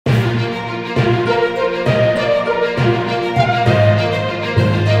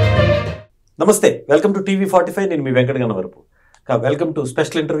నమస్తే, welcome to TV45. నేను మీ Venkata Ganavarapu. Welcome to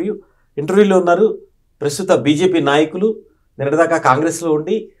special ఇంటర్వ్యూలో ఉన్నారు ప్రస్తుత బీజేపీ నాయకులు. నిన్నటిదాకా కాంగ్రెస్లో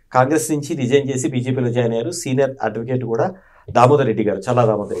ఉండి కాంగ్రెస్ నుంచి రిజైన్ చేసి బీజేపీలో జాయిన్ అయ్యారు సీనియర్ అడ్వకేట్ కూడా దామోదర్ రెడ్డి గారు, చల్లా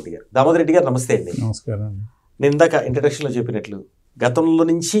దామోదర్ రెడ్డి గారు. దామోదర్ రెడ్డి గారు నమస్తే అండి. నమస్కారం. నేను ఇందాక ఇంట్రడక్షన్లో చెప్పినట్లు గతంలో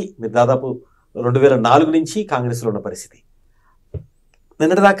నుంచి మీరు దాదాపు 2004 నుంచి కాంగ్రెస్లో ఉన్న పరిస్థితి.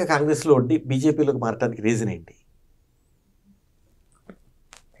 నిన్నటిదాకా కాంగ్రెస్లో ఉండి బీజేపీలోకి మారడానికి రీజన్ ఏంటి?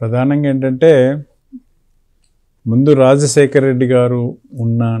 ప్రధానంగా ఏంటంటే ముందు రాజశేఖర్ రెడ్డి గారు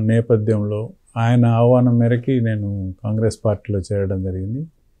ఉన్న నేపథ్యంలో ఆయన ఆహ్వానం మేరకి నేను కాంగ్రెస్ పార్టీలో చేరడం జరిగింది.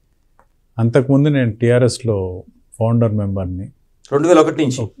 అంతకుముందు నేను టీఆర్ఎస్లో ఫౌండర్ మెంబర్ని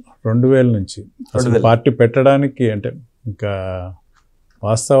 2001 నుంచి అసలు పార్టీ పెట్టడానికి అంటే ఇంకా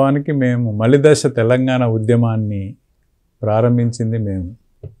వాస్తవానికి మేము మలిదశ తెలంగాణ ఉద్యమాన్ని ప్రారంభించింది మేము.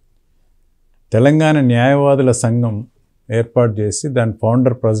 తెలంగాణ న్యాయవాదుల సంఘం ఏర్పాటు చేసి దాని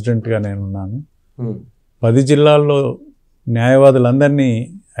ఫౌండర్ ప్రెసిడెంట్గా నేనున్నాను. 10 జిల్లాల్లో న్యాయవాదులందరినీ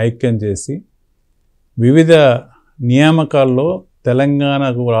ఐక్యం చేసి వివిధ నియామకాల్లో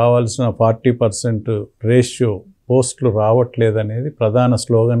తెలంగాణకు రావాల్సిన 40% రేషియో పోస్టులు రావట్లేదనేది ప్రధాన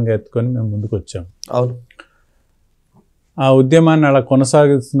స్లోగన్గా ఎత్తుకొని మేము ముందుకు వచ్చాము. అవును. ఆ ఉద్యమాన్ని అలా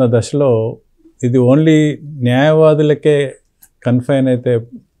కొనసాగిస్తున్న దశలో ఇది ఓన్లీ న్యాయవాదులకే కన్ఫైన్ అయితే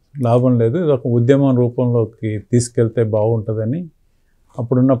లాభం లేదు, ఇది ఒక ఉద్యమం రూపంలోకి తీసుకెళ్తే బాగుంటుందని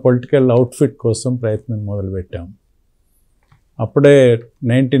అప్పుడున్న పొలిటికల్ అవుట్ఫిట్ కోసం ప్రయత్నం మొదలుపెట్టాం. అప్పుడే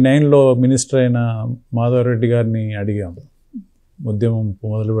 99లో మినిస్టర్ అయిన మాధవరెడ్డి గారిని అడిగాం, ఉద్యమం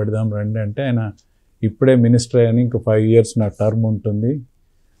మొదలు పెడదాం రండి అంటే, ఆయన ఇప్పుడే మినిస్టర్ అయ్యాని ఇంకో 5 years నా టర్మ్ ఉంటుంది,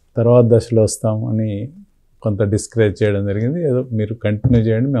 తర్వాత దశలో వస్తాం అని కొంత డిస్కరేజ్ చేయడం జరిగింది. ఏదో మీరు కంటిన్యూ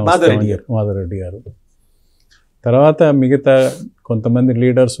చేయండి మేము మాధవరెడ్డి గారు. తర్వాత మిగతా కొంతమంది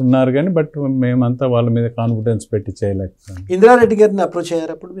లీడర్స్ ఉన్నారు కానీ బట్ మేమంతా వాళ్ళ మీద కాన్ఫిడెన్స్ పెట్టి చేయలేకపోయాం. ఇందిరారెడ్డి గారిని అప్రోచ్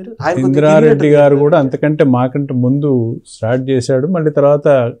అయ్యారు అప్పుడు మీరు? ఇందిరారెడ్డి గారు కూడా అంతకంటే మాకంటే ముందు స్టార్ట్ చేశాడు, మళ్ళీ తర్వాత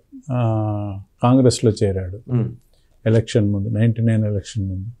కాంగ్రెస్లో చేరాడు. ఎలక్షన్ ముందు 99 ఎలక్షన్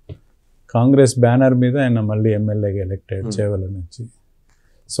ముందు కాంగ్రెస్ బ్యానర్ మీద ఆయన మళ్ళీ ఎమ్మెల్యేగా ఎలక్ట్ అయ్యాడు చేవల నుంచి.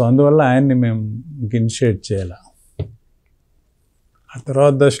 సో అందువల్ల ఆయన్ని మేము ఇనిషియేట్ చేయాలి. ఆ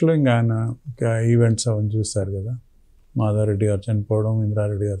తర్వాత దశలో ఇంకా ఆయన ఇంకా ఈవెంట్స్ అవన్నీ చూస్తారు కదా, మాధవరెడ్డి గారు చనిపోవడం,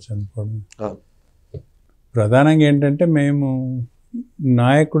 ఇందిరారెడ్డి గారు చనిపోవడం. ప్రధానంగా ఏంటంటే మేము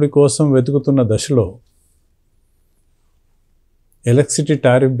నాయకుడి కోసం వెతుకుతున్న దశలో ఎలక్ట్రిసిటీ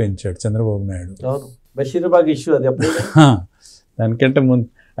టారిఫ్ పెంచాడు చంద్రబాబు నాయుడు. దానికంటే ముందు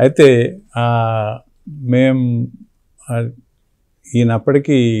అయితే మేము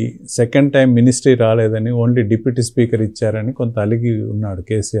ఈయనప్పటికీ సెకండ్ టైం మినిస్ట్రీ రాలేదని ఓన్లీ డిప్యూటీ స్పీకర్ ఇచ్చారని కొంత అలిగి ఉన్నాడు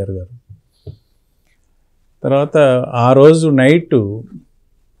కేసీఆర్ గారు. తర్వాత ఆ రోజు నైటు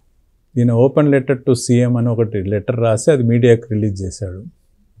ఈయన ఓపెన్ లెటర్ టు సీఎం అని ఒకటి లెటర్ రాసి అది మీడియాకి రిలీజ్ చేశాడు.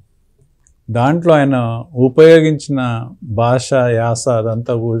 దాంట్లో ఆయన ఉపయోగించిన భాష, యాస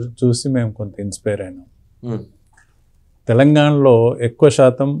అదంతా చూసి మేము కొంత ఇన్స్పైర్ అయినాం. తెలంగాణలో ఎక్కువ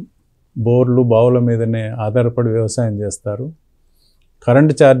శాతం బోర్లు, బావుల మీదనే ఆధారపడి వ్యవసాయం చేస్తారు.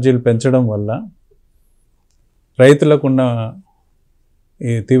 కరెంటు ఛార్జీలు పెంచడం వల్ల రైతులకున్న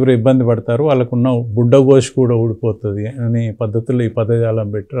ఈ తీవ్ర ఇబ్బంది పడతారు, వాళ్ళకున్న బుడ్డగోష్ కూడా ఊడిపోతుంది అనే పద్ధతుల్లో ఈ పదజాలం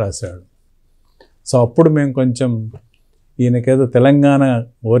పెట్టి రాశాడు. సో అప్పుడు మేము కొంచెం ఈయనకేదో తెలంగాణ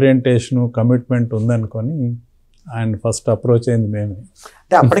ఓరియంటేషను, కమిట్మెంట్ ఉందనుకొని ఆయన ఫస్ట్ అప్రోచ్ అయింది మేమే.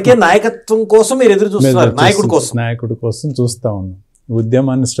 అప్పటికే నాయకత్వం కోసం మీరు ఎదురు చూస్తున్నారు, నాయకుడి కోసం చూస్తూ ఉన్నాం.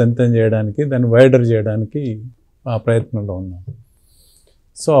 ఉద్యమాన్ని స్ట్రెంథెన్ చేయడానికి, దాన్ని వైడర్ చేయడానికి ఆ ప్రయత్నంలో ఉన్నాం.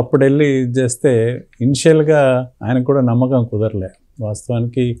 సో అప్పుడు వెళ్ళి చేస్తే ఇనిషియల్గా ఆయనకు కూడా నమ్మకం కుదరలే.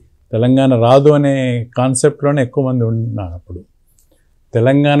 వాస్తవానికి తెలంగాణ రాదు అనే కాన్సెప్ట్లోనే ఎక్కువ మంది ఉన్నారు. అప్పుడు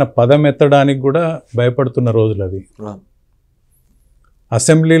తెలంగాణ పదం ఎత్తడానికి కూడా భయపడుతున్న రోజులు అవి.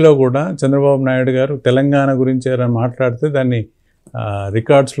 అసెంబ్లీలో కూడా చంద్రబాబు నాయుడు గారు తెలంగాణ గురించి ఎవరైనా మాట్లాడితే దాన్ని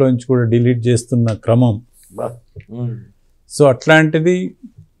రికార్డ్స్లోంచి కూడా డిలీట్ చేస్తున్న క్రమం. సో అట్లాంటిది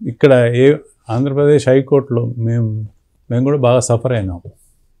ఇక్కడ ఆంధ్రప్రదేశ్ హైకోర్టులో మేము కూడా బాగా సఫర్ అయినాం.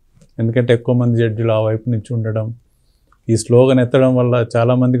 ఎందుకంటే ఎక్కువ మంది జడ్జిలు ఆ వైపు నుంచి ఉండడం, ఈ స్లోగన్ ఎత్తడం వల్ల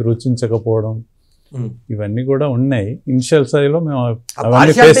చాలామందికి రుచించకపోవడం, ఇవన్నీ కూడా ఉన్నాయి. ఇనిషియల్ స్థాయిలో మేము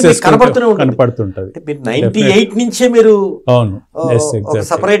అవన్నీ ఫేస్ చేసుకుంటూ కనపడుతుంటది. 98 నుంచే మీరు అవును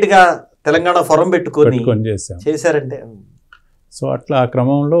సెపరేట్ గా తెలంగాణ ఫోరం పెట్టుకొని చేశారంటే. సో అట్లా ఆ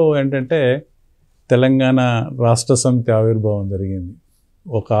క్రమంలో ఏంటంటే తెలంగాణ రాష్ట్ర సమితి ఆవిర్భావం జరిగింది.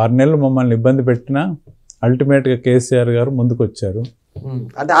 ఒక 6 నెలలు మమ్మల్ని ఇబ్బంది పెట్టినా అల్టిమేట్గా కేసీఆర్ గారు ముందుకు వచ్చారు.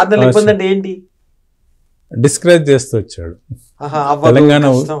 అంటే 6 నెలలు ఇబ్బంది అంటే ఏంటి? డిస్కరేజ్ చేస్తూ వచ్చాడు, తెలంగాణ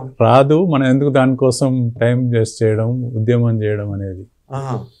రాదు, మనం ఎందుకు దానికోసం టైం వేస్ట్ చేయడం, ఉద్యమం చేయడం అనేది.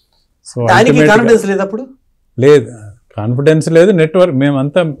 సో లేదు, కాన్ఫిడెన్స్ లేదు.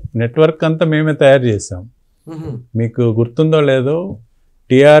 నెట్వర్క్ అంతా మేమే తయారు చేసాం. మీకు గుర్తుందో లేదో,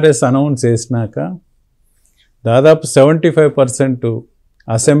 టీఆర్ఎస్ అనౌన్స్ చేసినాక దాదాపు 75%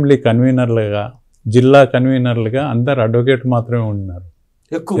 అసెంబ్లీ కన్వీనర్లుగా, జిల్లా కన్వీనర్లుగా అందరు అడ్వకేట్ మాత్రమే ఉన్నారు.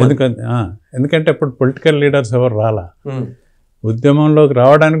 ఎందుకంటే అప్పుడు పొలిటికల్ లీడర్స్ ఎవరు రాలా, ఉద్యమంలోకి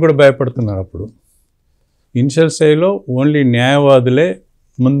రావడానికి కూడా భయపడుతున్నారు. అప్పుడు ఇనిషియల్ స్టేజ్లో ఓన్లీ న్యాయవాదులే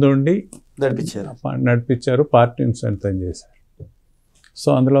ముందుండి నడిపించారు, పార్టీని స్ట్రెంథెన్ చేశారు. సో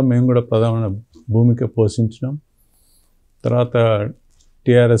అందులో మేము కూడా ప్రధాన భూమిక పోషించినాం. తర్వాత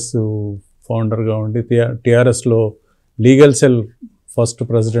టీఆర్ఎస్ ఫౌండర్గా ఉండి టీఆర్ఎస్లో లీగల్ సెల్ ఫస్ట్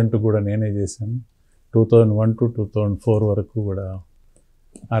ప్రెసిడెంట్ కూడా నేనే చేశాను. 2001 to 2004 వరకు కూడా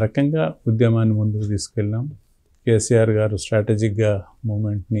ఆ రకంగా ఉద్యమాన్ని ముందుకు తీసుకెళ్ళాం. కేసీఆర్ గారు స్ట్రాటజిక్గా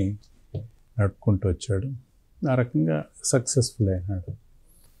మూమెంట్ని నడుపుకుంటూ వచ్చాడు. ఆ రకంగా సక్సెస్ఫుల్ అయినాడు.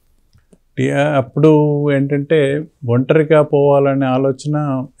 అప్పుడు ఏంటంటే ఒంటరిగా పోవాలనే ఆలోచన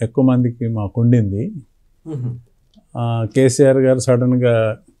ఎక్కువ మందికి మాకు ఉండింది. కేసీఆర్ గారు సడన్గా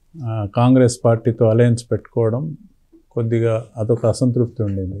కాంగ్రెస్ పార్టీతో అలయన్స్ పెట్టుకోవడం కొద్దిగా అదొక అసంతృప్తి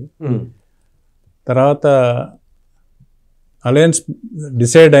ఉండింది. తర్వాత అలయన్స్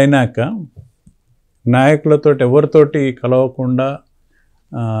డిసైడ్ అయినాక నాయకులతో ఎవరితోటి కలవకుండా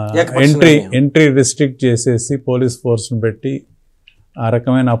ఎంట్రీ రిస్ట్రిక్ట్ చేసేసి పోలీస్ ఫోర్స్ని పెట్టి ఆ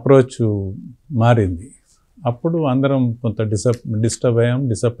రకమైన అప్రోచ్ మారింది. అప్పుడు అందరం కొంత డిస్టర్బ్ అయ్యాం,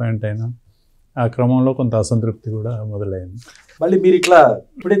 డిసప్పాయింట్ అయినాం. ఆ క్రమంలో కొంత అసంతృప్తి కూడా మొదలైంది. మళ్ళీ మీరు ఇట్లా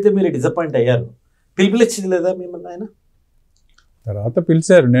ఎప్పుడైతే మీరు డిసప్పాయింట్ అయ్యారు, పిలిపించింది లేదా మిమ్మల్ని ఆయన? తర్వాత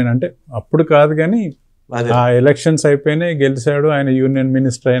పిలిచారు. నేనంటే అప్పుడు కాదు కానీ ఆ ఎలక్షన్స్ అయిపోయినాయి, గెలిచాడు. ఆయన యూనియన్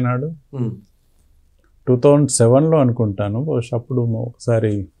మినిస్టర్ అయినాడు. 2007లో అనుకుంటాను. బహుశా అప్పుడు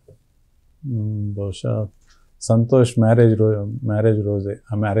ఒకసారి బహుశా సంతోష్ మ్యారేజ్ రోజే,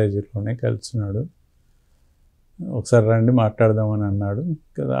 ఆ మ్యారేజ్లోనే కలిసినాడు. ఒకసారి రండి మాట్లాడదామని అన్నాడు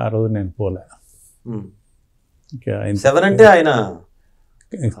కదా. ఆ రోజు నేను పోలే. అంటే ఆయన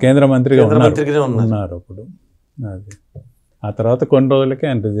కేంద్ర మంత్రిగా ఉన్నారు అప్పుడు. అది ఆ తర్వాత కొన్ని రోజులకే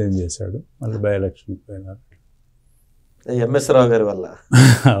ఆయన రిజైన్ చేశాడు. మళ్ళీ బై ఎలక్షన్ పోయినారు. ఎంఎస్ రావు గారి వల్ల.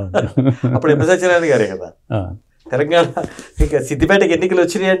 అప్పుడు ఎంఎస్ సత్యనారాయణ గారే కదా తెలంగాణ. ఇంకా సిద్దిపేటకి ఎన్నికలు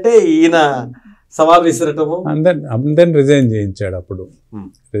వచ్చినాయి అంటే ఈయన సవాల్ విసిరటము. అందరిని రిజైన్ చేయించాడు. అప్పుడు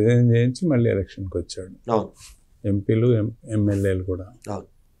రిజైన్ చేయించి మళ్ళీ ఎలక్షన్కి వచ్చాడు. ఎంపీలు ఎమ్మెల్యేలు కూడా.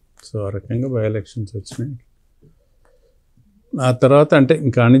 సో ఆ రకంగా బై ఎలక్షన్స్ వచ్చినాయి. ఆ తర్వాత అంటే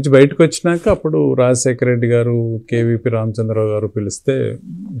ఇంకా నుంచి బయటకు వచ్చినాక అప్పుడు రాజశేఖర రెడ్డి గారు, కేవీపీ రామచంద్రరావు గారు పిలిస్తే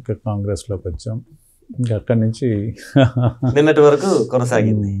ఇంకా కాంగ్రెస్లోకి వచ్చాం. ఇంకా అక్కడి నుంచి నిన్నటి వరకు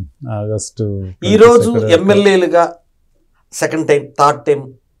కొనసాగింది. ఆగస్టు. ఈరోజు ఎమ్మెల్యేలుగా సెకండ్ టైం, థర్డ్ టైం,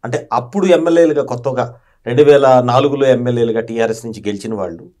 అంటే అప్పుడు ఎమ్మెల్యేలుగా కొత్తగా 2004లో ఎమ్మెల్యేలుగా టీఆర్ఎస్ నుంచి గెలిచిన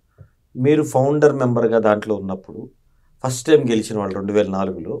వాళ్ళు, మీరు ఫౌండర్ మెంబర్గా దాంట్లో ఉన్నప్పుడు ఫస్ట్ టైం గెలిచిన వాళ్ళు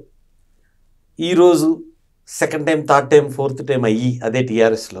 2004లో, ఈరోజు second time, third time, fourth time అయ్యి అదే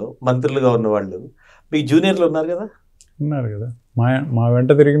టీఆర్ఎస్లో మంత్రులుగా ఉన్నవాళ్ళు మీ జూనియర్లు ఉన్నారు కదా. మా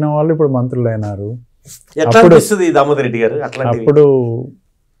వెంట తిరిగిన వాళ్ళు ఇప్పుడు మంత్రులు అయినారు. ఎట్లా అనిపిస్తుంది దామోదర్ రెడ్డి గారు? అప్పుడు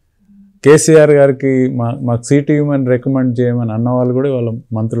కేసీఆర్ గారికి మాకు సీటు ఇవ్వమని రికమెండ్ చేయమని అన్న వాళ్ళు కూడా వాళ్ళ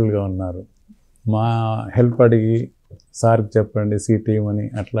మంత్రులుగా ఉన్నారు. మా హెల్ప్ అడిగి సార్కి చెప్పండి సీటు ఇవ్వమని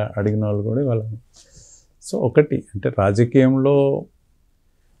అట్లా అడిగిన వాళ్ళు కూడా వాళ్ళ. సో ఒకటి అంటే రాజకీయంలో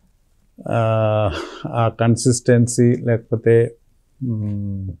ఆ కన్సిస్టెన్సీ, లేకపోతే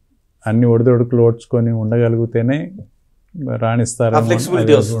అన్ని ఒడిదొడుకులు ఓడ్చుకొని ఉండగలిగితేనే రాణిస్తారని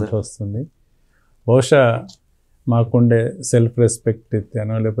వస్తుంది. బహుశా మాకుండే సెల్ఫ్ రెస్పెక్ట్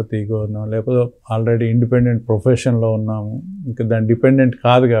ఇస్తానో, లేకపోతే ఈగోనో, లేకపోతే ఆల్రెడీ ఇండిపెండెంట్ ప్రొఫెషన్లో ఉన్నాము, ఇంకా దాని డిపెండెంట్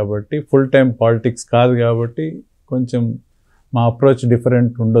కాదు కాబట్టి, ఫుల్ టైం పాలిటిక్స్ కాదు కాబట్టి కొంచెం మా అప్రోచ్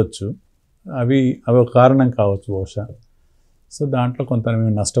డిఫరెంట్ ఉండొచ్చు. అవి ఒక కారణం కావచ్చు బహుశా. సో దాంట్లో కొంత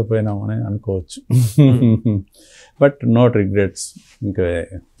మేము నష్టపోయినామని అనుకోవచ్చు. But note regrets. ఇంకా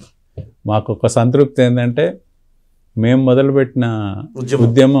మాకు ఒక సంతృప్తి ఏంటంటే మేము మొదలుపెట్టిన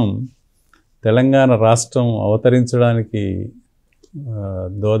ఉద్యమం తెలంగాణ రాష్ట్రం అవతరించడానికి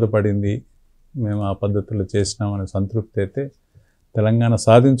దోహదపడింది. మేము ఆ పద్ధతిలో చేసినామనే సంతృప్తి అయితే, తెలంగాణ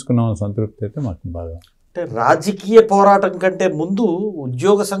సాధించుకున్నామనే సంతృప్తి అయితే మాకు బాగా. అంటే రాజకీయ పోరాటం కంటే ముందు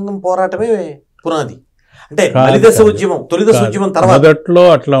ఉద్యోగ సంఘం పోరాటమే పునాది. అంటే మలిదశ ఉద్యమం, తొలిదశ ఉద్యమం తర్వాత మొదట్లో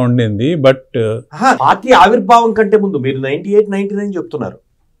అట్లా ఉండింది. బట్ పార్టీ ఆవిర్భావం కంటే ముందు మీరు 98, 99 చెప్తున్నారు.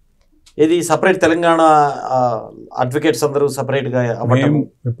 ఇది సపరేట్ తెలంగాణ అడ్వకేట్స్ అందరూ సపరేట్గా అవ్వడం.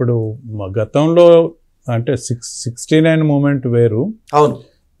 ఇప్పుడు గతంలో అంటే 69 మూమెంట్ వేరు. అవును.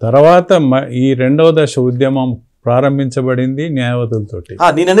 తర్వాత ఈ రెండవ దశ ఉద్యమం ప్రారంభించబడింది న్యాయవాదులతోటి.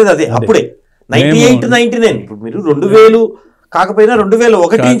 నేననేది అదే. అప్పుడే 98, 99. ఇప్పుడు మీరు 2000 కాకపోయినా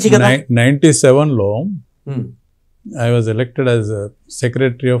 2001 నుంచి కదా. 97లో I was elected as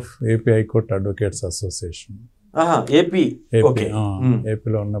secretary of AP high court advocates association.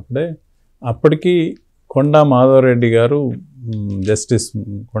 ఏపీలో ఉన్నప్పుడే అప్పటికి కొండా మాధవరెడ్డి గారు, జస్టిస్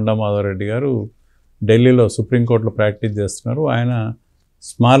కొండా మాధవరెడ్డి గారు ఢిల్లీలో సుప్రీంకోర్టులో ప్రాక్టీస్ చేస్తున్నారు. ఆయన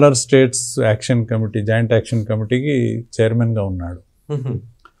smaller states action committee, joint action కమిటీకి చైర్మన్గా ఉన్నాడు.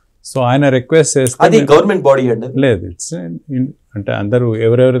 సో ఆయన రిక్వెస్ట్ చేస్తే గవర్నమెంట్ బాడీ అండి లేదు, ఇట్స్ అంటే అందరూ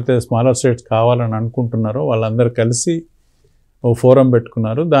ఎవరెవరైతే స్మాలర్ స్టేట్స్ కావాలని అనుకుంటున్నారో వాళ్ళందరూ కలిసి ఓ ఫోరం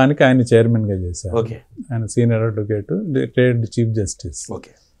పెట్టుకున్నారు. దానికి ఆయన చైర్మన్గా చేశారు. ఆయన senior advocate, retired chief justice.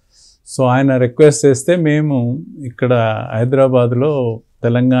 So ఆయన రిక్వెస్ట్ చేస్తే మేము ఇక్కడ హైదరాబాద్లో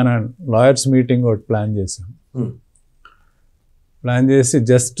తెలంగాణ లాయర్స్ మీటింగ్ ఒకటి ప్లాన్ చేసాం. ప్లాన్ చేసి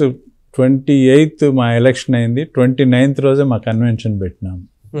జస్ట్ 28th మా ఎలక్షన్ అయింది, 29th రోజే మా కన్వెన్షన్ పెట్టినాం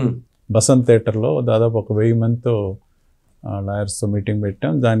బసంత్ థియేటర్లో. దాదాపు 1000 మందితో లాయర్స్తో మీటింగ్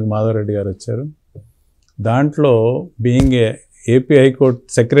పెట్టాం. దానికి మాధవరెడ్డి గారు వచ్చారు. దాంట్లో బీయింగ్ ఏపీ హైకోర్టు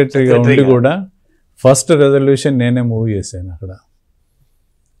సెక్రటరీగా ఉండి కూడా ఫస్ట్ రెజల్యూషన్ నేనే మూవ్ చేశాను. అక్కడ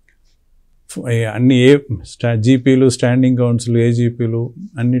అన్ని జీపీలు, స్టాండింగ్ కౌన్సిల్, ఏజీపీలు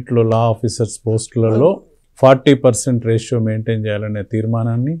అన్నిట్లో లా ఆఫీసర్స్ పోస్టులలో 40% రేషియో మెయింటైన్ చేయాలనే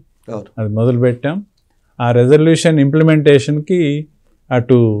తీర్మానాన్ని అది మొదలుపెట్టాం. ఆ రెజల్యూషన్ ఇంప్లిమెంటేషన్కి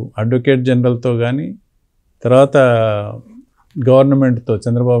అటు అడ్వకేట్ జనరల్తో కానీ తర్వాత గవర్నమెంట్తో,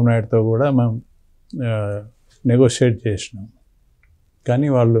 చంద్రబాబు నాయుడుతో కూడా మేము నెగోషియేట్ చేసినాం. కానీ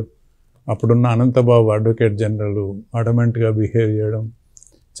వాళ్ళు అప్పుడున్న అనంతబాబు అడ్వకేట్ జనరల్ అడమెంట్గా బిహేవ్ చేయడం,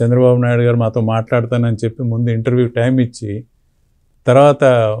 చంద్రబాబు నాయుడు గారు మాతో మాట్లాడతానని చెప్పి ముందు ఇంటర్వ్యూ టైం ఇచ్చి తర్వాత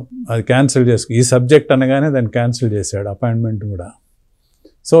అది క్యాన్సిల్ ఈ సబ్జెక్ట్ అనగానే దాన్ని క్యాన్సిల్ చేశాడు, అపాయింట్మెంట్ కూడా.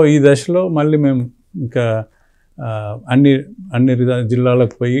 సో ఈ దశలో మళ్ళీ మేము ఇంకా అన్ని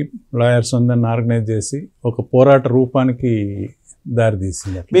జిల్లాలకు పోయి లాయర్స్ అందరిని ఆర్గనైజ్ చేసి ఒక పోరాట రూపానికి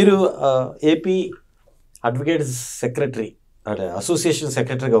దారితీసింది. మీరు ఏపీ అడ్వకేట్స్ సెక్రటరీ అంటే అసోసియేషన్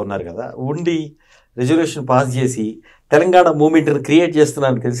సెక్రటరీగా ఉన్నారు కదా, ఉండి రెజల్యూషన్ పాస్ చేసి తెలంగాణ మూమెంట్ని క్రియేట్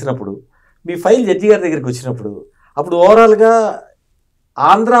చేస్తున్నారని తెలిసినప్పుడు మీ ఫైల్ జడ్జి గారి దగ్గరికి వచ్చినప్పుడు అప్పుడు ఓవరాల్గా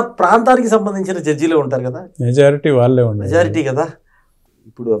ఆంధ్ర ప్రాంతానికి సంబంధించిన జడ్జీలే ఉంటారు కదా, మెజారిటీ వాళ్ళే ఉంటారు. మెజారిటీ కదా.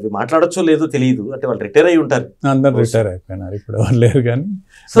 ఇప్పుడు అవి మాట్లాడచ్చో లేదో తెలియదు, అంటే వాళ్ళు రిటైర్ అయి ఉంటారు. అందరు రిటైర్ అయిపోయినారు, ఇప్పుడు వాళ్ళు లేరు. కానీ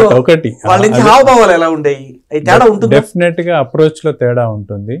సో ఒకటి వాళ్ళ నుంచి హావభావాలు ఎలా ఉండేవి, తేడా ఉంటుంది. డెఫినెట్ గా అప్రోచ్ లో తేడా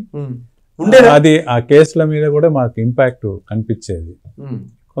ఉంటుంది. అది ఆ కేసుల మీద కూడా మాకు ఇంపాక్ట్ కనిపించేది.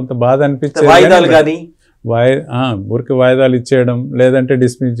 కొంత బాధ అనిపించేది. వాయిదాలు కానీ ఊరికి వాయిదాలు ఇచ్చేయడం, లేదంటే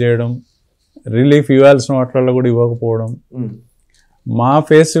డిస్మిస్ చేయడం, రిలీఫ్ ఇవ్వాల్సిన వాటిల్లో కూడా ఇవ్వకపోవడం, మా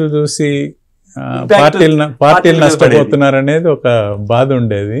ఫేసులు చూసి పార్టీలు నష్టపోతున్నారు అనేది ఒక బాధ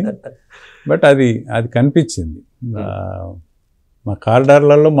ఉండేది. బట్ అది కనిపించింది. మా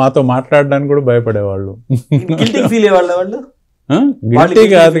కారిడార్లలో మాతో మాట్లాడడానికి కూడా భయపడేవాళ్ళు. గిల్టీ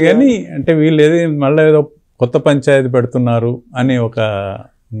కాదు కానీ అంటే వీళ్ళు మళ్ళీ ఏదో కొత్త పంచాయతీ పెడుతున్నారు అని ఒక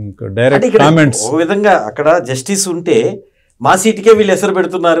డైరెక్ట్ కామెంట్స్. ఒక విధంగా అక్కడ జస్టిస్ ఉంటే మా సీటుకే వీళ్ళు ఎసరు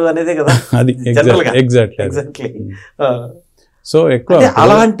పెడుతున్నారు అనేదే కదా అది. ఎగ్జాక్ట్లీ. సో ఎక్కువ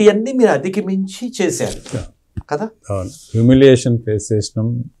అలాంటివన్నీ మీరు అధిగమించి చేశారు కదా. అవును, హ్యూమిలియేషన్ ఫేస్ చేసినాం,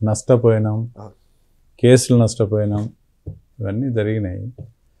 నష్టపోయినాం, కేసులు నష్టపోయినాం, ఇవన్నీ జరిగినాయి.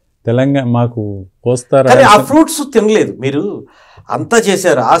 తెలంగాణ మాకు కోస్తారా ఆ ఫ్రూట్స్ తినలేదు. మీరు అంతా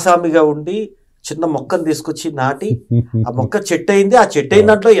చేశారు, ఆసామిగా ఉండి చిన్న మొక్కను తీసుకొచ్చి నాటి ఆ మొక్క చెట్టు అయింది. ఆ చెట్టు అయిన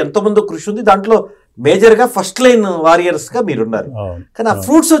దాంట్లో ఎంతోమంది కృషి ఉంది. దాంట్లో మేజర్గా ఫస్ట్ లైన్ వారియర్స్గా మీరున్నారు. కానీ ఆ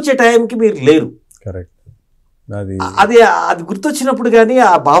ఫ్రూట్స్ వచ్చే టైంకి మీరు లేరు. కరెక్ట్. అది గుర్తొచ్చినప్పుడు కానీ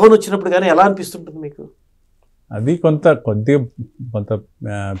ఆ భావన వచ్చినప్పుడు కానీ ఎలా అనిపిస్తుంటుంది మీకు? అది కొద్దిగా కొంత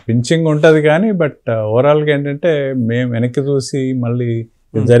పించింగ్ ఉంటుంది కానీ బట్ ఓవరాల్గా ఏంటంటే మేము వెనక్కి చూసి మళ్ళీ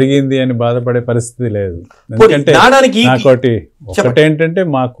జరిగింది అని బాధపడే పరిస్థితి లేదు. ఎందుకంటే ఒకటేంటంటే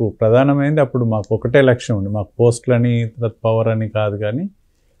మాకు ప్రధానమైనది అప్పుడు మాకు ఒకటే లక్ష్యం ఉంది. మాకు పోస్టులని పవర్ అని కాదు, కానీ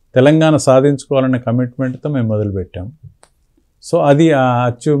తెలంగాణ సాధించుకోవాలనే కమిట్మెంట్తో మేము మొదలుపెట్టాం. సో అది ఆ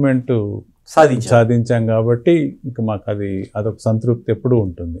అచీవ్మెంట్ సాధించాం కాబట్టి ఇంకా మాకు అదొక సంతృప్తి ఎప్పుడూ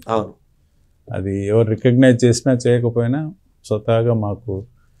ఉంటుంది. అది ఎవరు రికగ్నైజ్ చేసినా చేయకపోయినా స్వతహాగా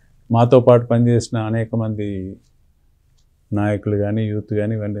మాతో పాటు పనిచేసిన అనేక మంది నాయకులు కానీ యూత్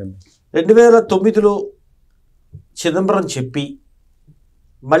కానీ ఇవన్నీ 2009లో చిదంబరం చెప్పి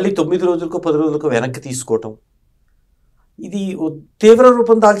మళ్ళీ 9 రోజులకు 10 రోజులకు వెనక్కి తీసుకోవటం, ఇది తీవ్ర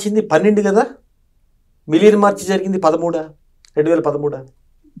రూపం దాల్చింది 12 కదా. మిలియన్ మార్చి జరిగింది 2013.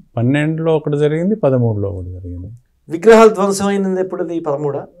 12లో ఒకటి జరిగింది, 13లో ఒకటి జరిగింది. విగ్రహాలు ధ్వంసమైనది ఎప్పుడుది?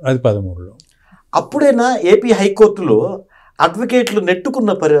 13. అది 13లో. అప్పుడైనా ఏపీ హైకోర్టులో అడ్వకేట్లు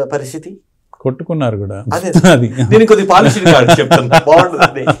నెట్టుకున్న పరిస్థితి, కొట్టుకున్నారు కూడా. అది నేను కొద్ది పాలిషింగ్ చెప్తున్నా,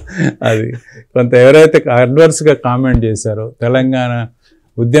 బాగుంటుంది. అది కొంత ఎవరైతే అడ్వర్స్గా కామెంట్ చేశారో తెలంగాణ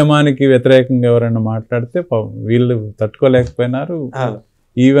ఉద్యమానికి వ్యతిరేకంగా ఎవరైనా మాట్లాడితే వీళ్ళు తట్టుకోలేకపోయినారు.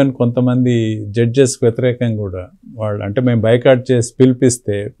 ఈవెన్ కొంతమంది జడ్జెస్ వ్యతిరేకంగా కూడా వాళ్ళు, అంటే మేము బైకాట్ చేసి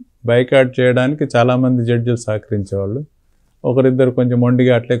పిలిపిస్తే బైకాట్ చేయడానికి చాలామంది జడ్జిలు సహకరించేవాళ్ళు. ఒకరిద్దరు కొంచెం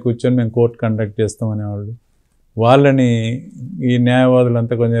మొండిగా అట్లే కూర్చొని మేము కోర్టు కండక్ట్ చేస్తామనేవాళ్ళు. వాళ్ళని ఈ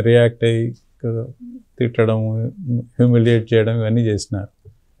న్యాయవాదులంతా కొంచెం రియాక్ట్ అయ్యి తిట్టడం, హ్యూమిలియేట్ చేయడం ఇవన్నీ చేసినారు.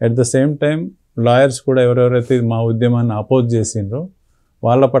 At the same time lawyers కూడా ఎవరెవరైతే మా ఉద్యమాన్ని అపోజ్ చేసిండ్రో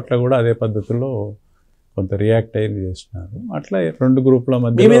వాళ్ళ పట్ల కూడా అదే పద్ధతిలో కొంత రియాక్ట్ అయ్యి చేస్తున్నారు. అట్లా రెండు గ్రూపుల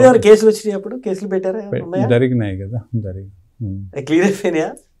మధ్య కేసులు వచ్చినాయి. అప్పుడు కేసులు పెట్టారా? జరిగినాయి కదా, జరిగినాయి. క్లియర్ అయిపోయినాయా?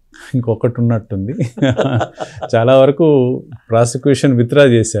 ఇంకొకటి ఉన్నట్టుంది. చాలా వరకు ప్రాసిక్యూషన్ విత్డ్రా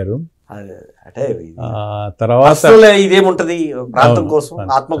చేశారు. తర్వాత ఇదేముంటది, ప్రాంతం కోసం,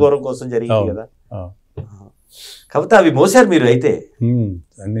 ఆత్మగౌరవం కోసం జరిగింది కదా. కాకపోతే అవి మోసారు మీరు. అయితే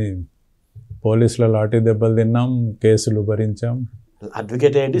అన్ని పోలీసుల లాఠీ దెబ్బలు తిన్నాం, కేసులు భరించాం.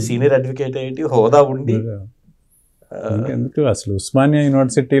 అడ్వకేట్ ఏంటి, సీనియర్ అడ్వకేట్ ఏంటి, హోదా ఉండి ఎందుకు అసలు ఉస్మానియా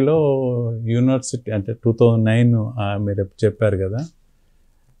యూనివర్సిటీలో అంటే 2009 మీరు చెప్పారు కదా,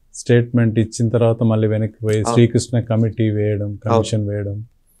 స్టేట్మెంట్ ఇచ్చిన తర్వాత మళ్ళీ వెనక్కి పోయి శ్రీకృష్ణ కమిటీ వేయడం, కమిషన్ వేయడం,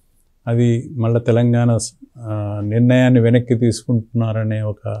 అది మళ్ళీ తెలంగాణ నిర్ణయాన్ని వెనక్కి తీసుకుంటున్నారనే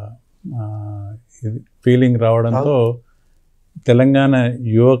ఒక ఫీలింగ్ రావడంతో తెలంగాణ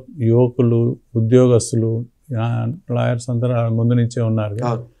యువకులు, ఉద్యోగస్తులు, లాయర్స్ అందరూ ముందు నుంచే ఉన్నారు.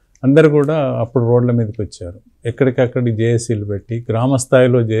 అందరు కూడా అప్పుడు రోడ్ల మీదకి వచ్చారు. ఎక్కడికక్కడికి జేఏసీలు పెట్టి, గ్రామ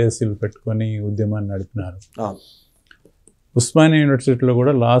స్థాయిలో జేఏసీలు పెట్టుకొని ఉద్యమాన్ని నడిపినారు. ఉస్మానియా యూనివర్సిటీలో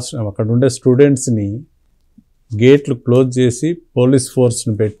కూడా లాస్ట్ అక్కడ ఉండే స్టూడెంట్స్ని గేట్లు క్లోజ్ చేసి పోలీస్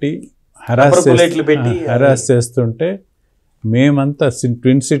ఫోర్స్ని పెట్టి హెరాస్ చేస్తుంటే మేమంతా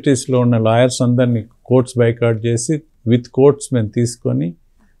ట్విన్ సిటీస్లో ఉన్న లాయర్స్ అందరినీ కోర్ట్స్ బైకాట్ చేసి విత్ కోర్ట్స్ మేము తీసుకొని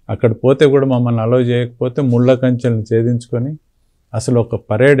అక్కడ పోతే కూడా మమ్మల్ని అలౌ చేయకపోతే ముళ్ళ కంచెలను ఛేదించుకొని అసలు ఒక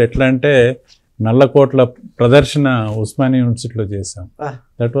పరేడ్ ఎట్లా అంటే నల్లకోట్ల ప్రదర్శన ఉస్మానియా యూనివర్సిటీలో చేసాం.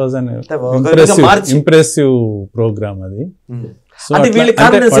 That was an impressive programme అది. సో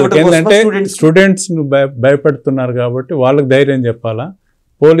ఏంటంటే స్టూడెంట్స్ ను భయపెడుతున్నారు కాబట్టి వాళ్ళకి ధైర్యం చెప్పాలా,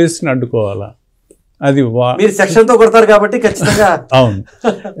 పోలీసుని అడ్డుకోవాలా, అది సెక్షన్తో కొడతారు కాబట్టి ఖచ్చితంగా. అవును,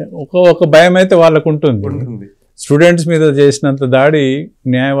 ఒక భయం అయితే వాళ్ళకు ఉంటుంది. స్టూడెంట్స్ మీద చేసినంత దాడి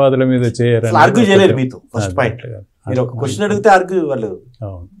న్యాయవాదుల మీద చేయరు.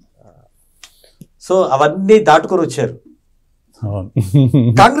 సో అవన్నీ దాటుకొని వచ్చారు.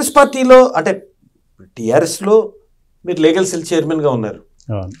 కాంగ్రెస్ పార్టీలో అంటే టిఆర్ఎస్ లో మీరు లీగల్ సెల్ చైర్మన్ గా ఉన్నారు.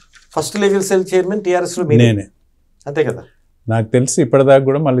 First legal cell chairman TRS లో నేనే, అంతే కదా? నాకు తెలిసి ఇప్పటిదాకా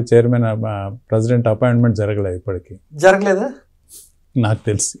కూడా మళ్ళీ చైర్మన్ ప్రెసిడెంట్ అపాయింట్మెంట్ జరగలేదు. ఇప్పటికి జరగలేదా? నాకు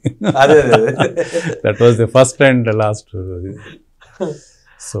తెలిసి that was the first and last.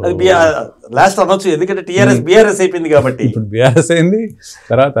 So last అనొచ్చు, ఎందుకంటే టీఆర్ఎస్ బీఆర్ఎస్ అయిపోయింది కాబట్టి. ఇప్పుడు బీఆర్ఎస్ అయింది,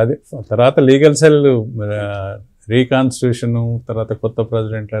 తర్వాత లీగల్ సెల్ రీకాన్స్టిట్యూషన్, తర్వాత కొత్త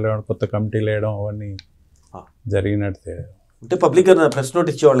ప్రెసిడెంట్లు వేయడం, కొత్త కమిటీలు వేయడం, అవన్నీ జరిగినట్టే. అంటే పబ్లిక్ ప్రెస్ నోట్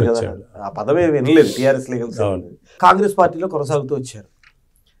ఇచ్చేవాళ్ళు కదా, ఆ పదమే వినలేదు టీఆర్ఎస్ లీగల్ సెల్. కాంగ్రెస్ పార్టీలో కొనసాగుతూ వచ్చారు.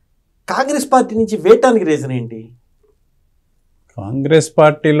 కాంగ్రెస్ పార్టీ నుంచి వేయటానికి రీజన్ ఏంటి? కాంగ్రెస్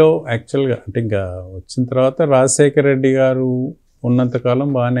పార్టీలో యాక్చువల్గా అంటే ఇంకా వచ్చిన తర్వాత రాజశేఖర రెడ్డి గారు ఉన్నంతకాలం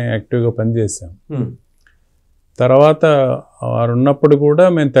బాగానే యాక్టివ్గా పనిచేసాం. తర్వాత వారు ఉన్నప్పుడు కూడా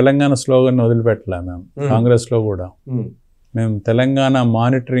మేము తెలంగాణ స్లోగన్ వదిలిపెట్టలే. మేము కాంగ్రెస్లో కూడా మేము తెలంగాణ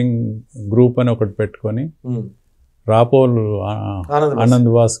మానిటరింగ్ గ్రూప్ అని ఒకటి పెట్టుకొని రాపోలు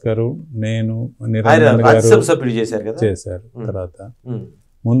ఆనంద్ భాస్కర్, నేను, నిరంజన్ గారు చేశారు. తర్వాత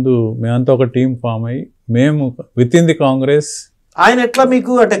ముందు మేమంతా ఒక టీం ఫామ్ అయ్యి మేము విత్ ఇన్ ది కాంగ్రెస్. ఆయన ఎట్లా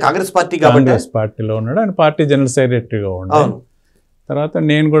మీకు అంటే కాంగ్రెస్ పార్టీలో ఉన్నాడు, ఆయన పార్టీ జనరల్ సెక్రటరీగా ఉన్నాడు. తర్వాత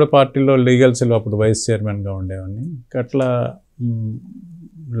నేను కూడా పార్టీలో లీగల్ సెల్ అప్పుడు వైస్ చైర్మన్గా ఉండేవాడిని. అట్లా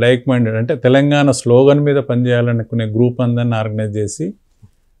లైక్ మైండెడ్ అంటే తెలంగాణ స్లోగన్ మీద పనిచేయాలనుకునే గ్రూప్ అందరిని ఆర్గనైజ్ చేసి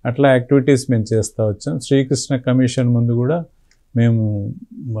అట్లా యాక్టివిటీస్ మేము చేస్తూ వచ్చాం. శ్రీకృష్ణ కమిషన్ ముందు కూడా మేము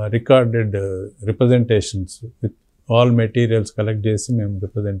recorded representations with all materials collect చేసి మేము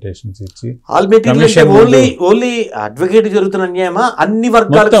రిప్రజెంటేషన్స్ ఇచ్చి. ఓన్లీ అడ్వకేట్ జరుగుతున్న అన్యాయమా, అన్ని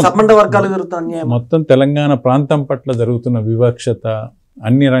వర్గాలు సంబంధ వర్గాలు జరుగుతున్న అన్యాయం? మొత్తం తెలంగాణ ప్రాంతం పట్ల జరుగుతున్న వివక్షత,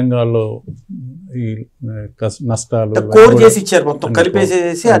 అన్ని రంగాల్లో ఈ నష్టాలు ఇచ్చారు, మొత్తం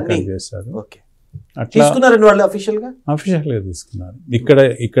కలిపేసేసి అన్ని చేశారు. అట్లా అఫీషియల్గా తీసుకున్నారు.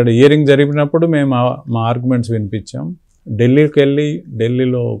 ఇక్కడ హియరింగ్ జరిగినప్పుడు మేము మా ఆర్గ్యుమెంట్స్ వినిపించాం. ఢిల్లీకి వెళ్ళి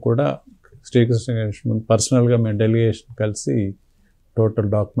ఢిల్లీలో కూడా శ్రీకృష్ణ పర్సనల్గా మేము డెలిగేషన్ కలిసి టోటల్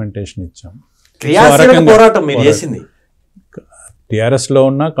డాక్యుమెంటేషన్ ఇచ్చాం. టీఆర్ఎస్లో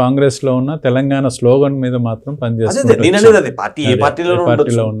ఉన్నా కాంగ్రెస్లో ఉన్నా తెలంగాణ స్లోగన్ మీద మాత్రం పనిచేస్తుంది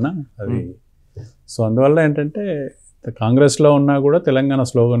పార్టీలో ఉన్నా అది. సో అందువల్ల ఏంటంటే కాంగ్రెస్లో ఉన్నా కూడా తెలంగాణ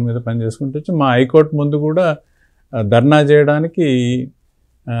స్లోగన్ మీద పనిచేసుకుంటూ వచ్చి మా హైకోర్టు ముందు కూడా ధర్నా చేయడానికి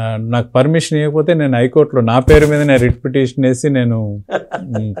నాకు పర్మిషన్ ఇవ్వకపోతే నేను హైకోర్టులో నా పేరు మీద నేను రిట్ పిటిషన్ వేసి నేను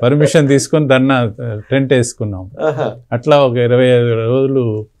పర్మిషన్ తీసుకొని ధర్నా టెంట్ వేసుకున్నాం. అట్లా ఒక 25 రోజులు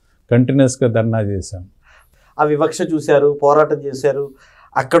కంటిన్యూస్గా ధర్నా చేశాం. ఆ వివక్ష చూశారు, పోరాటం చేశారు,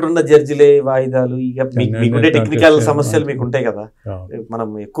 అక్కడున్న జడ్జిలే వాయిదాలు, ఇక మీకుండే టెక్నికల్ సమస్యలు మీకు ఉంటాయి కదా. మనం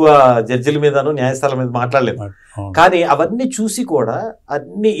ఎక్కువ జడ్జిల మీదను న్యాయస్థానం మీద మాట్లాడలేము. కానీ అవన్నీ చూసి కూడా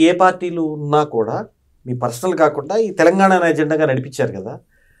అన్ని ఏ పార్టీలు ఉన్నా కూడా మీ పర్సనల్ కాకుండా ఈ తెలంగాణ ఎజెండాగా నడిపించారు కదా.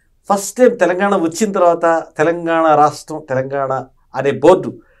 ఫస్ట్ టైం తెలంగాణ వచ్చిన తర్వాత తెలంగాణ రాష్ట్రం, తెలంగాణ అనే బోర్డు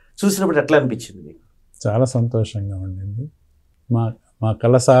చూసినప్పుడు ఎట్లా అనిపించింది మీకు? చాలా సంతోషంగా ఉండింది. మా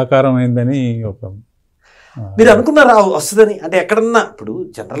కళ సహకారం అయిందని ఒక మీరు అనుకున్నారా వస్తుందని? అంటే ఎక్కడన్నా ఇప్పుడు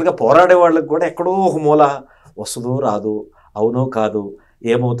జనరల్గా పోరాడే వాళ్ళకి కూడా ఎక్కడో ఒక మూల వస్తుందో రాదో, అవునో కాదు,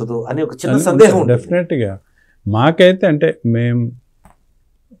 ఏమవుతుందో అని ఒక చిన్న సందేహం. డెఫినెట్గా మాకైతే అంటే మేము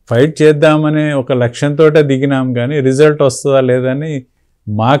ఫైట్ చేద్దామనే ఒక లక్ష్యంతో దిగినాం, కానీ రిజల్ట్ వస్తుందా లేదని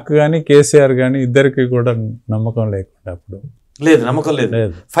మాకు కానీ కేసీఆర్ కానీ ఇద్దరికి కూడా నమ్మకం లేకుండా అప్పుడు లేదు, నమ్మకం లేదు.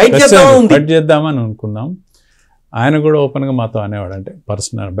 ఫైట్ చేద్దామని అనుకున్నాం. ఆయన కూడా ఓపెన్గా మాతో అనేవాడు, అంటే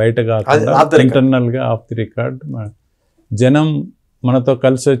పర్సనల్ బయట కాకుండా ఇంటర్నల్గా ఆఫ్ ది రికార్డ్ జనం మనతో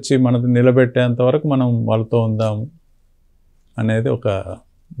కలిసి వచ్చి మనతో నిలబెట్టేంత వరకు మనం వాళ్ళతో ఉందాము అనేది ఒక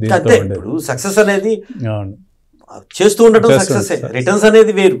దీంతో ఉండేది. సక్సెస్ అనేది చేస్తూ ఉండటం సక్సెస్, రిటర్న్స్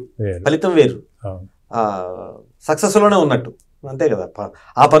అనేది వేరు, ఫలితం వేరు. సక్సెస్ లోనే ఉన్నట్టు అంతే కదా,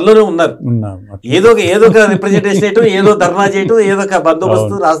 ఆ పనిలోనే ఉన్నారు. ఏదో ఒక రిప్రజెంటేషన్ చేయటం, ఏదో ధర్నా చేయటం, ఏదో ఒక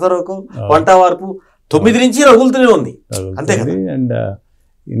బందోబస్తు, రాజధారకు, వంట వార్పు 9 నుంచి రగులుతూనే ఉంది అంతే కదా. And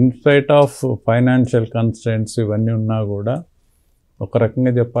in spite of financial constraints ఇవన్నీ ఉన్నా కూడా ఒక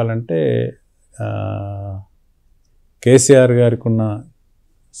రకంగా చెప్పాలంటే కేసీఆర్ గారికి ఉన్న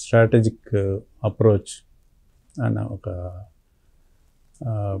స్ట్రాటజిక్ అప్రోచ్ ఆయన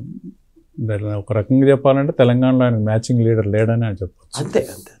ఒక రకంగా చెప్పాలంటే తెలంగాణలో ఆయన మ్యాచింగ్ లీడర్ లేడని అని చెప్పచ్చు. అంతే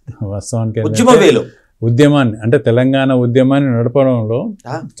వాస్తవానికి ఉద్యమాన్ని అంటే తెలంగాణ ఉద్యమాన్ని నడపడంలో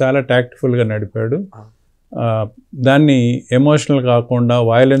చాలా టాక్ట్ఫుల్గా నడిపాడు. దాన్ని ఎమోషనల్ కాకుండా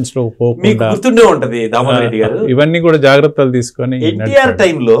వైలెన్స్ లో పోకుండా ఇవన్నీ కూడా జాగ్రత్తలు తీసుకొని ఎన్టీఆర్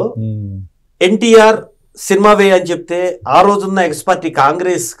టైంలో ఎన్టీఆర్ సినిమా వే అని చెప్తే ఆ రోజున్న ఎక్స్ పార్టీ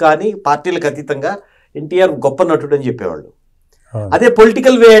కాంగ్రెస్ కానీ పార్టీలకు అతీతంగా ఎన్టీఆర్ గొప్ప నటుడు అని చెప్పేవాళ్ళు. అదే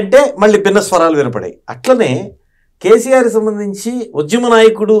పొలిటికల్ వే అంటే మళ్ళీ భిన్న స్వరాలు వినపడాయి. అట్లనే కేసీఆర్ సంబంధించి ఉద్యమ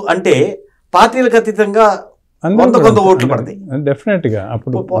నాయకుడు అంటే పార్టీలకు అతీతంగా కొంత ఓట్లు పడతాయి డెఫినెట్గా.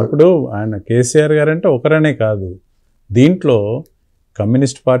 అప్పుడు ఆయన కేసీఆర్ గారు అంటే ఒకరనే కాదు, దీంట్లో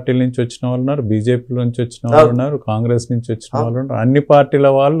కమ్యూనిస్ట్ పార్టీల నుంచి వచ్చిన వాళ్ళు ఉన్నారు, బీజేపీ నుంచి వచ్చిన వాళ్ళు ఉన్నారు, కాంగ్రెస్ నుంచి వచ్చిన వాళ్ళు ఉన్నారు. అన్ని పార్టీల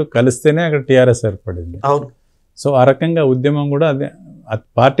వాళ్ళు కలిస్తేనే అక్కడ టీఆర్ఎస్ ఏర్పడింది. సో ఆ రకంగా ఉద్యమం కూడా అదే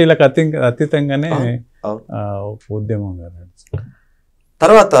పార్టీలకు అతీతంగానే ఉద్యమం.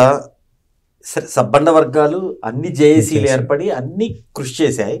 తర్వాత సబ్బండ వర్గాలు అన్ని జేఏసీలు ఏర్పడి అన్ని కృషి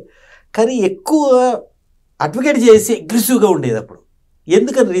చేశాయి, కానీ ఎక్కువ అడ్వకేట్ చేసి అగ్రెసివ్గా ఉండేది అప్పుడు.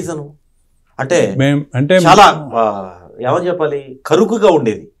 ఎందుకని రీజను అంటే చాలా ఏమని చెప్పాలి, కరుకుగా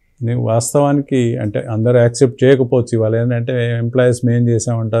ఉండేది. వాస్తవానికి అంటే అందరూ యాక్సెప్ట్ చేయకపోవచ్చు. ఇవాళ ఏంటంటే ఎంప్లాయీస్ మేము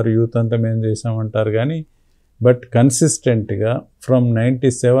చేసామంటారు, యూత్ అంతా మేము చేసామంటారు, కానీ బట్ కన్సిస్టెంట్గా ఫ్రమ్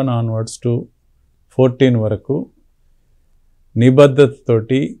 97 ఆన్వర్డ్స్ టు 14 వరకు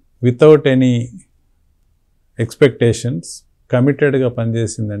నిబద్ధతతోటి వితౌట్ ఎనీ ఎక్స్పెక్టేషన్స్ కమిటెడ్గా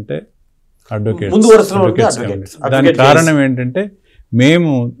పనిచేసిందంటే అడ్వకేట్స్. దానికి కారణం ఏంటంటే మేము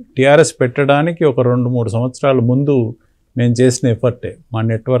టీఆర్ఎస్ పెట్టడానికి ఒక 2-3 సంవత్సరాల ముందు మేము చేసిన ఎఫర్టే. మా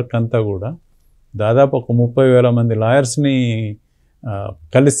నెట్వర్క్ అంతా కూడా దాదాపు ఒక 30,000 మంది లాయర్స్ని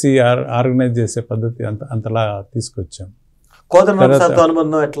కలిసి ఆర్గనైజ్ చేసే పద్ధతి అంతలా తీసుకొచ్చాం.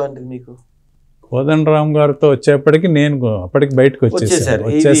 కోదండరామ్ గారితో వచ్చేప్పటికి నేను అప్పటికి బయటకు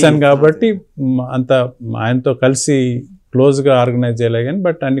వచ్చేసాను కాబట్టి అంత ఆయనతో కలిసి క్లోజ్గా ఆర్గనైజ్ చేయలే కానీ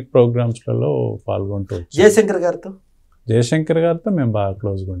బట్ అన్ని ప్రోగ్రామ్స్లలో పాల్గొంటూ జయశంకర్ గారితో మేము బాగా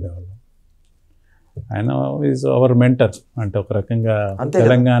క్లోజ్గా ఉండేవాళ్ళం. ఆయన ఈజ్ అవర్ మెంటర్, అంటే ఒక రకంగా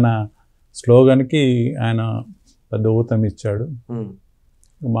తెలంగాణ స్లోగన్కి ఆయన పెద్ద ఊతం ఇచ్చాడు.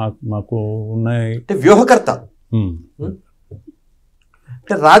 మాకు ఉన్నాయి వ్యూహకర్త,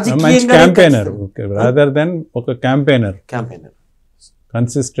 మంచి క్యాంపెయినర్ రాదర్ దెన్ ఒక క్యాంపెయినర్.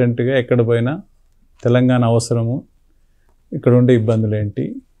 కన్సిస్టెంట్గా ఎక్కడ పోయినా తెలంగాణ అవసరము, ఇక్కడ ఉండే ఇబ్బందులు ఏంటి,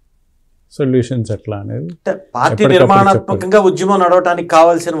 సొల్యూషన్స్ ఎట్లా అనేది పార్టీ నిర్మాణాత్మకంగా ఉద్యమం నడవడానికి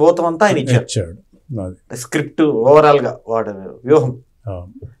కావాల్సిన ఊతం అంతా ఆయన ఇచ్చాడు. స్క్రిప్ట్ ఓవరాల్గా వాడు వ్యూహం,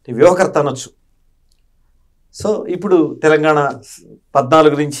 వ్యూహకర్త అనొచ్చు. సో ఇప్పుడు తెలంగాణ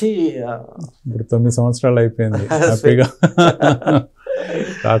 14 నుంచి ఇప్పుడు 9 సంవత్సరాలు అయిపోయింది హ్యాపీగా.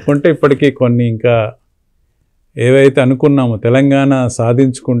 కాకుంటే ఇప్పటికీ కొన్ని ఇంకా ఏవైతే అనుకున్నామో తెలంగాణ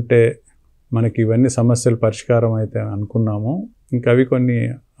సాధించుకుంటే మనకి ఇవన్నీ సమస్యలు పరిష్కారం అయితే అనుకున్నామో ఇంకా అవి కొన్ని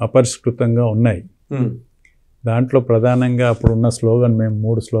అపరిష్కృతంగా ఉన్నాయి. దాంట్లో ప్రధానంగా అప్పుడున్న స్లోగన్ మేము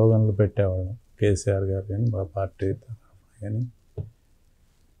 3 స్లోగన్లు పెట్టేవాళ్ళం. కేసీఆర్ గారు కానీ మా పార్టీ కానీ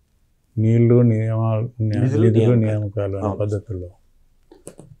నిధులు నియామకాలు అనే పద్ధతుల్లో.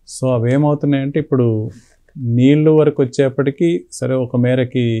 సో అవి ఏమవుతున్నాయంటే ఇప్పుడు నీళ్ళు వరకు వచ్చేప్పటికీ సరే ఒక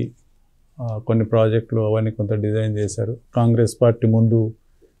మేరకి కొన్ని ప్రాజెక్టులు అవన్నీ కొంత డిజైన్ చేశారు. కాంగ్రెస్ పార్టీ ముందు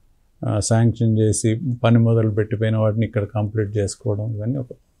శాంక్షన్ చేసి పని మొదలు పెట్టిపోయిన వాటిని ఇక్కడ కంప్లీట్ చేసుకోవడం ఇవన్నీ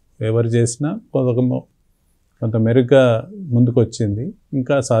ఎవరు చేసినా కొంత మెరుగ్గా ముందుకు వచ్చింది.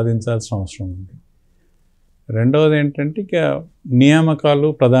 ఇంకా సాధించాల్సిన అవసరం ఉంది. రెండవది ఏంటంటే ఇక నియామకాలు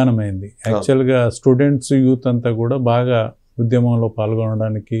ప్రధానమైంది. యాక్చువల్గా స్టూడెంట్స్ యూత్ అంతా కూడా బాగా ఉద్యమంలో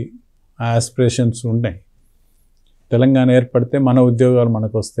పాల్గొనడానికి ఆస్పిరేషన్స్ ఉన్నాయి. తెలంగాణ ఏర్పడితే మన ఉద్యోగాలు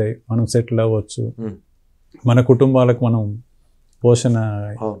మనకు వస్తాయి, మనం సెటిల్ అవ్వచ్చు, మన కుటుంబాలకు మనం పోషణ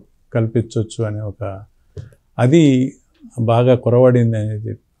కల్పించవచ్చు అనే అది బాగా కొరవడింది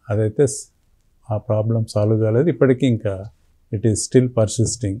అనేది. అదైతే ఆ ప్రాబ్లం సాల్వ్ కాలేదు ఇప్పటికీ. ఇంకా ఇట్ ఈస్ స్టిల్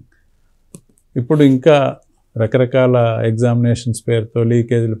పర్సిస్టింగ్. ఇప్పుడు ఇంకా రకరకాల ఎగ్జామినేషన్స్ పేరుతో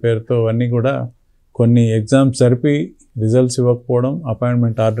లీకేజీల పేరుతో అన్నీ కూడా కొన్ని ఎగ్జామ్స్ జరిపి రిజల్ట్స్ ఇవ్వకపోవడం,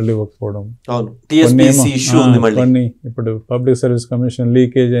 అపాయింట్మెంట్ ఆర్డర్లు ఇవ్వకపోవడం, కొన్ని ఇప్పుడు పబ్లిక్ సర్వీస్ కమిషన్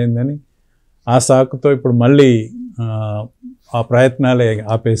లీకేజ్ అయిందని ఆ సాకుతో ఇప్పుడు మళ్ళీ ఆ ప్రయత్నాలే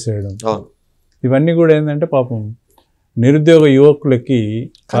ఆపేసేయడం. ఇవన్నీ కూడా ఏంటంటే పాపం నిరుద్యోగ యువకులకి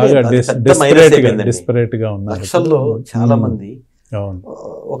బాగా డిస్పరేట్గా ఉన్నారు. చాలా మంది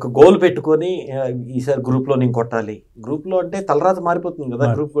ఒక గోల్ పెట్టుకొని ఈసారి గ్రూప్లో నేను కొట్టాలి, గ్రూప్లో అంటే తలరాత మారిపోతుంది కదా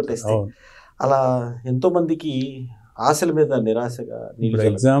గ్రూప్ కొట్టేస్తే. అలా ఎంతో మందికి ఆశల మీద నిరాశగా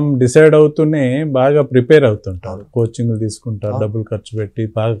ఎగ్జామ్ డిసైడ్ అవుతూనే బాగా ప్రిపేర్ అవుతుంటారు, కోచింగ్లు తీసుకుంటారు, డబ్బులు ఖర్చు పెట్టి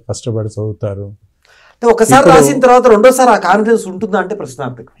బాగా కష్టపడి చదువుతారు. ఒకసారి రాసిన తర్వాత రెండోసారి ఆ కాన్ఫిడెన్స్ ఉంటుందా అంటే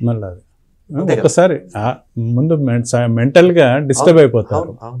ప్రశ్నార్థకం. మళ్ళీ ఒకసారి ముందు మెంటల్గా డిస్టర్బ్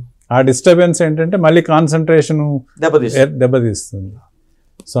అయిపోతారు. ఆ డిస్టర్బెన్స్ ఏంటంటే మళ్ళీ కాన్సన్ట్రేషన్ దెబ్బతీస్తుంది.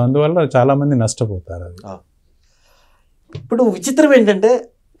 సో అందువల్ల చాలామంది నష్టపోతారు. అది ఇప్పుడు విచిత్రం ఏంటంటే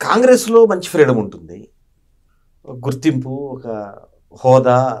కాంగ్రెస్లో మంచి ఫ్రీడమ్ ఉంటుంది, గుర్తింపు, ఒక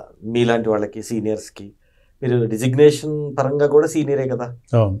హోదా మీలాంటి వాళ్ళకి సీనియర్స్కి. మీరు డిజిగ్నేషన్ పరంగా కూడా సీనియరే కదా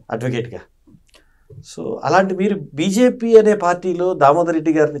అడ్వకేట్గా. సో అలాంటి మీరు బీజేపీ అనే పార్టీలో దామోదర్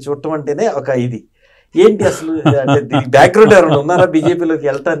రెడ్డి గారిని చూడటం అంటేనే ఒక ఇది ఏంటి అసలు, అంటే దీనికి బ్యాక్గ్రౌండ్ ఎవరైనా ఉన్నారా బీజేపీలోకి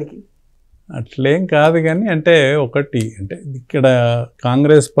వెళ్ళటానికి? అట్లేం కాదు కానీ అంటే ఒకటి అంటే ఇక్కడ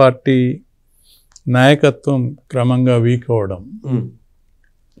కాంగ్రెస్ పార్టీ నాయకత్వం క్రమంగా వీక్ అవ్వడం,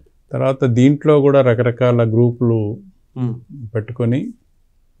 తర్వాత దీంట్లో కూడా రకరకాల గ్రూపులు పెట్టుకొని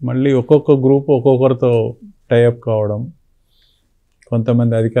మళ్ళీ ఒక్కొక్క గ్రూప్ ఒక్కొక్కరితో టైఅప్ కావడం,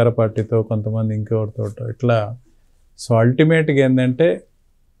 కొంతమంది అధికార పార్టీతో, కొంతమంది ఇంకెవరితో ఇట్లా. సో అల్టిమేట్గా ఏంటంటే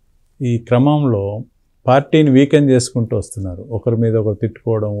ఈ క్రమంలో పార్టీని వీకెన్ చేసుకుంటూ వస్తున్నారు. ఒకరి మీద ఒకరు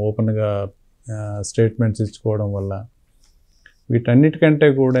తిట్టుకోవడం, ఓపెన్గా స్టేట్మెంట్స్ ఇచ్చుకోవడం వల్ల. వీటన్నిటికంటే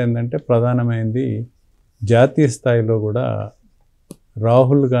కూడా ఏంటంటే ప్రధానమైనది జాతీయ స్థాయిలో కూడా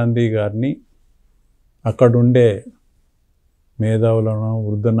రాహుల్ గాంధీ గారిని అక్కడుండే మేధావులను,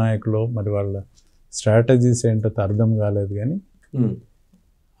 వృద్ధ నాయకులు, మరి వాళ్ళ స్ట్రాటజీస్ ఏంటో అర్థం కాలేదు. కానీ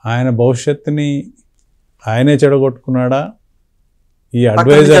ఆయన భవిష్యత్తుని ఆయనే చెడగొట్టుకున్నాడా, ఈ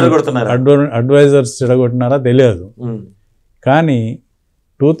అడ్వైజర్స్ చెడగొట్టినారా తెలియదు. కానీ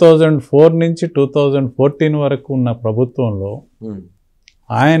 2004 నుంచి 2014 వరకు ఉన్న ప్రభుత్వంలో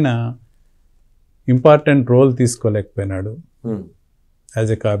ఆయన important role తీసుకోలేకపోయినాడు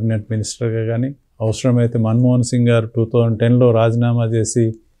as a cabinet మినిస్టర్గా. కానీ అవసరమైతే మన్మోహన్ సింగ్ గారు 2010లో రాజీనామా చేసి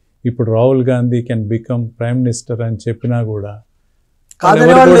ఇప్పుడు Rahul Gandhi can become prime minister అని చెప్పినా కూడా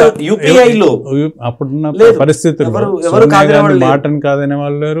అప్పుడున్న పరిస్థితుల్లో మాటను కాదనే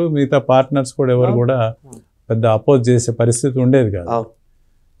వాళ్ళు లేరు, మిగతా పార్ట్నర్స్ కూడా ఎవరు కూడా పెద్ద అపోజ్ చేసే పరిస్థితి ఉండేది కాదు.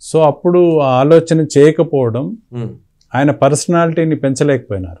 సో అప్పుడు ఆలోచన చేయకపోవడం, ఆయన పర్సనాలిటీని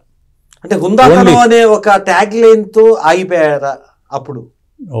పెంచలేకపోయినారు. అంటే హుందాతనం అనే ఒక ట్యాగ్ లైన్ తో ఆగిపోయారా అప్పుడు?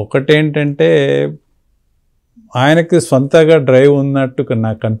 ఒకటేంటంటే ఆయనకి సొంతగా డ్రైవ్ ఉన్నట్టు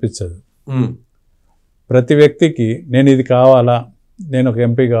నాకు కనిపించదు. ప్రతి వ్యక్తికి నేను ఇది కావాలా, నేను ఒక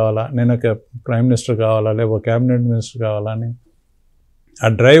ఎంపీ కావాలా, నేను ఒక ప్రైమ్ మినిస్టర్ కావాలా, లేకపోతే ఒక క్యాబినెట్ మినిస్టర్ కావాలా అని ఆ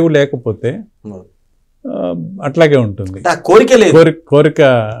డ్రైవ్ లేకపోతే అట్లాగే ఉంటుంది. కోరిక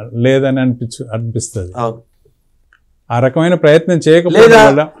లేదని అనిపిస్తుంది. ఆ రకమైన ప్రయత్నం చేయకపోతే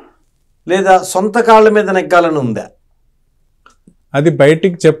లేదా సొంత కాళ్ళ మీద నెగ్గాలని ఉందా అది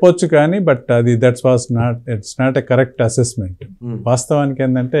బయటికి చెప్పొచ్చు. కానీ బట్ అది it's not a correct assessment. వాస్తవానికి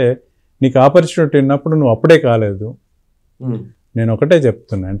ఏంటంటే నీకు ఆపర్చునిటీ ఉన్నప్పుడు నువ్వు అప్పుడే కాలేదు, నేను ఒకటే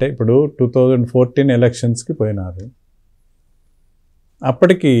చెప్తున్నా, అంటే ఇప్పుడు 2014 ఎలక్షన్స్కి పోయినారు.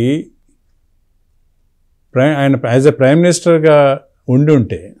 అప్పటికి ఆయన యాజ్ ఎ ప్రైమ్ మినిస్టర్గా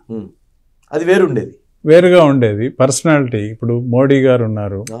ఉంటే అది వేరుగా ఉండేది పర్సనాలిటీ. ఇప్పుడు మోడీ గారు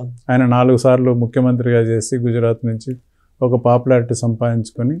ఉన్నారు, ఆయన 4 సార్లు ముఖ్యమంత్రిగా చేసి గుజరాత్ నుంచి ఒక పాపులారిటీ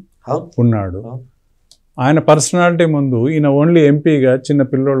సంపాదించుకొని ఉన్నాడు. ఆయన పర్సనాలిటీ ముందు ఈయన ఓన్లీ ఎంపీగా చిన్న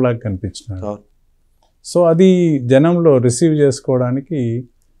పిల్లోళ్ళలాగా కనిపించినాడు. సో అది జనంలో రిసీవ్ చేసుకోవడానికి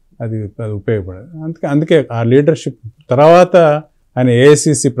అది ఉపయోగపడేది. అందుకే ఆ లీడర్షిప్ తర్వాత ఆయన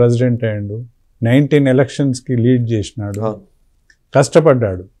ఏఐసిసి ప్రెసిడెంట్ అయ్యాడు, 19 ఎలక్షన్స్కి లీడ్ చేసినాడు,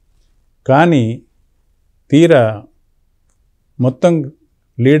 కష్టపడ్డాడు. కానీ తీరా మొత్తం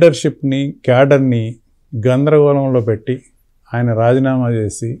లీడర్షిప్ని క్యాడర్ని గందరగోళంలో పెట్టి ఆయన రాజీనామా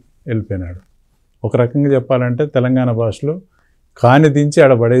చేసి వెళ్ళిపోయినాడు. ఒక రకంగా చెప్పాలంటే తెలంగాణ భాషలో కాని దించి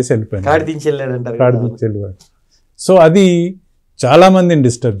ఆడబడేసి వెళ్ళిపోయినాడు, కాడి దించి వెళ్ళిపోయాడు. సో అది చాలా మందిని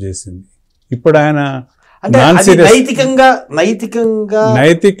డిస్టర్బ్ చేసింది. ఇప్పుడు ఆయన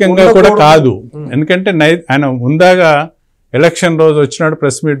నైతికంగా కూడా కాదు, ఎందుకంటే ఆయన ముందాగా ఎలక్షన్ రోజు వచ్చినాడు,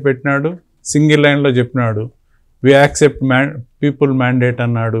 ప్రెస్ మీట్ పెట్టినాడు, సింగిల్ లైన్లో చెప్పినాడు వి యాక్సెప్ట్ పీపుల్ మ్యాండేట్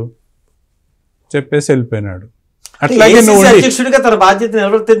అన్నాడు, చెప్పేసి వెళ్ళిపోయినాడు. అట్లాగే అధ్యక్షుడిగా తన బాధ్యత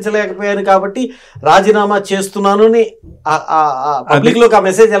నిర్వర్తించలేకపోయాను కాబట్టి రాజీనామా చేస్తున్నాను పబ్లిక్ లోకి ఆ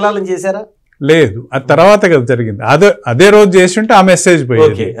మెసేజ్ వెళ్ళాలని చేశారా? లేదు, అది తర్వాత కదా జరిగింది. అదే రోజు చేసి ఉంటే ఆ మెసేజ్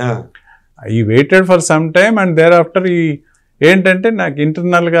పోయేది. ఈ waited for some time and there after ఈ ఏంటంటే నాకు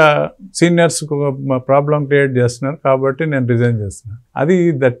ఇంటర్నల్గా సీనియర్స్ ప్రాబ్లం క్రియేట్ చేస్తున్నారు కాబట్టి నేను రిజైన్ చేస్తున్నాను. అది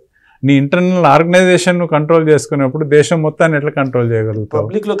దట్ నీ ఇంటర్నల్ ఆర్గనైజేషన్ ను కంట్రోల్ చేసుకున్నప్పుడు దేశం మొత్తాన్ని ఎట్లా కంట్రోల్ చేయగలుగుతావు?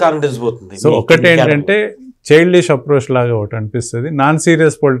 పబ్లిక్ లో కాన్ఫిడెన్స్ పోతుంది. సో ఒకటి ఏంటంటే చైల్డిష్ అప్రోచ్ లాగా ఒకటి అనిపిస్తుంది, నాన్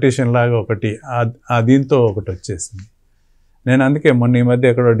సీరియస్ పొలిటీషియన్ లాగా ఒకటి, దీంతో ఒకటి వచ్చేసింది. నేను అందుకే మొన్న ఈ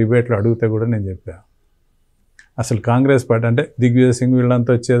మధ్య ఎక్కడో డిబేట్లో అడిగితే కూడా నేను చెప్పాను, అసలు కాంగ్రెస్ పార్టీ అంటే దిగ్విజయ్ సింగ్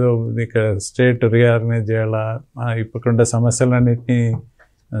వీళ్ళంతా వచ్చేదో ఇక్కడ స్టేట్ రీఆర్గనైజ్ చేయాలా, ఇప్పుడుండే సమస్యలన్నింటినీ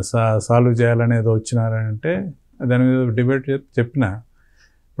సాల్వ్ చేయాలనేది వచ్చినారంటే దాని మీద డిబేట్ చెప్పిన.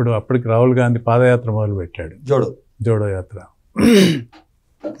 ఇప్పుడు అప్పటికి రాహుల్ గాంధీ పాదయాత్ర మొదలుపెట్టాడు, జోడో యాత్ర.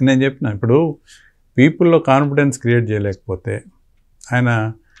 నేను చెప్పిన ఇప్పుడు పీపుల్లో కాన్ఫిడెన్స్ క్రియేట్ చేయలేకపోతే ఆయన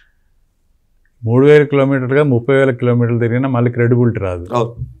 3000 కిలోమీటర్లుగా 30,000 కిలోమీటర్లు తిరిగినా మళ్ళీ క్రెడిబిలిటీ రాదు.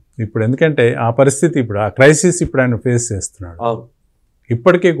 ఇప్పుడు ఎందుకంటే ఆ పరిస్థితి, ఇప్పుడు ఆ క్రైసిస్ ఇప్పుడు ఆయన ఫేస్ చేస్తున్నాడు.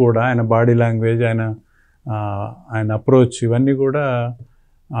 ఇప్పటికీ కూడా ఆయన బాడీ లాంగ్వేజ్, ఆయన అప్రోచ్ ఇవన్నీ కూడా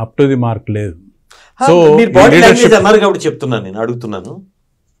అప్ టు ది మార్క్ లేదు. సో అన్నారు కాబట్టి చెప్తున్నాను, నేను అడుగుతున్నాను,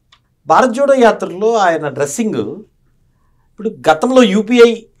 భారత్ జోడో యాత్రలో ఆయన డ్రెస్సింగ్ ఇప్పుడు గతంలో యూపీఏ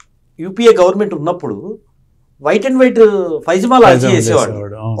గవర్నమెంట్ ఉన్నప్పుడు వైట్ అండ్ వైట్ ఫైజమాల్ చేసేవాడు,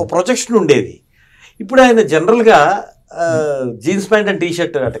 ఒక ప్రొజెక్షన్ ఉండేది. ఇప్పుడు ఆయన జనరల్గా జీన్స్ ప్యాంట్ అండ్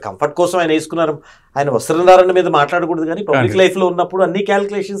టీషర్ట్, అంటే కంఫర్ట్ కోసం ఆయన వేసుకున్నారు. ఆయన వస్త్రధారణ మీద మాట్లాడకూడదు, కానీ పబ్లిక్ లైఫ్ లో ఉన్నప్పుడు అన్ని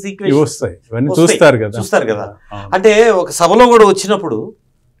క్యాల్కులేషన్స్ చూస్తారు కదా. అంటే ఒక సభలో కూడా వచ్చినప్పుడు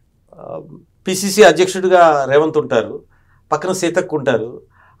పిసిసి అధ్యక్షుడిగా రేవంత్ ఉంటారు, పక్కన సీతక్క ఉంటారు.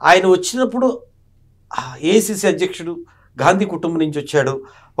 ఆయన వచ్చినప్పుడు ఏఐసిసి అధ్యక్షుడు గాంధీ కుటుంబం నుంచి వచ్చాడు,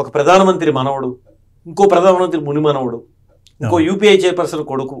 ఒక ప్రధానమంత్రి మనవడు, ఇంకో ప్రధానమంత్రి ముని మనవడు, ఇంకో యూపీఐ చైర్పర్సన్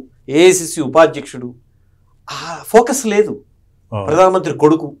కొడుకు, ఏఐసిసి ఉపాధ్యక్షుడు. ఫోకస్ లేదు. ప్రధానమంత్రి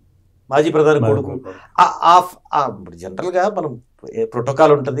కొడుకు, మాజీ ప్రధాని కొడుకు. జనరల్గా మనం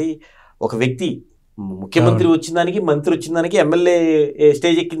ప్రోటోకాల్ ఉంటుంది, ఒక వ్యక్తి ముఖ్యమంత్రి వచ్చిన దానికి, మంత్రి వచ్చిన దానికి, ఎమ్మెల్యే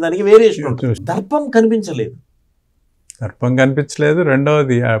స్టేజ్ ఎక్కిన దానికి వేరియేషన్ ఉంటుంది. దర్పం కనిపించలేదు.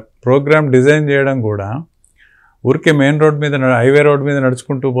 రెండవది ఆ ప్రోగ్రామ్ డిజైన్ చేయడం కూడా ఊరికే మెయిన్ రోడ్ మీద, హైవే రోడ్ మీద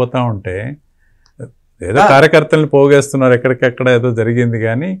నడుచుకుంటూ పోతా ఉంటే ఏదో కార్యకర్తలను పోగేస్తున్నారు, ఎక్కడికెక్కడ ఏదో జరిగింది.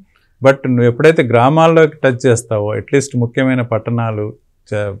 కానీ బట్ నువ్వు ఎప్పుడైతే గ్రామాల్లోకి టచ్ చేస్తావో, అట్లీస్ట్ ముఖ్యమైన పట్టణాలు,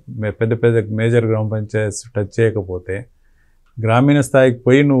 పెద్ద పెద్ద మేజర్ గ్రామ పంచాయతీస్ టచ్ చేయకపోతే, గ్రామీణ స్థాయికి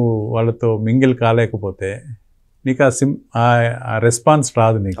పోయి నువ్వు వాళ్ళతో మింగిల్ కాలేకపోతే నీకు ఆ రెస్పాన్స్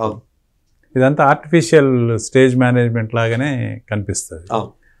రాదు నీకు. ఇదంతా ఆర్టిఫిషియల్ స్టేజ్ మేనేజ్మెంట్ లాగానే కనిపిస్తుంది.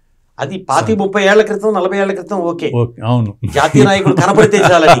 అది 30 ఏళ్ల క్రితం, 40 ఏళ్ల క్రితం ఓకే, అవును, జాతీయ నాయకుడు కనపడితే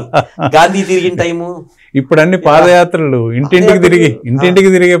చాలని గాంధీ తిరిగిన టైము. ఇప్పుడు అన్ని పాదయాత్రలు ఇంటింటికి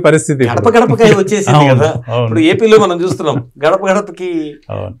తిరిగే పరిస్థితి, గడపకాయ వచ్చేసింది కదా. ఇప్పుడు ఏపీలో మనం చూస్తున్నాం, గడపకి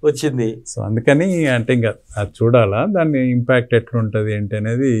వచ్చింది. సో అందుకని అంటే ఇంకా అది చూడాలా, దాన్ని ఇంపాక్ట్ ఎట్లుంటుంది ఏంటి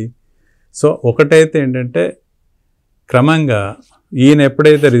అనేది. సో ఒకటైతే ఏంటంటే క్రమంగా ఈయన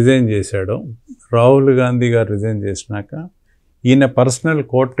ఎప్పుడైతే రిజైన్ చేశాడో, రాహుల్ గాంధీ గారు రిజైన్ చేసినాక ఈయన పర్సనల్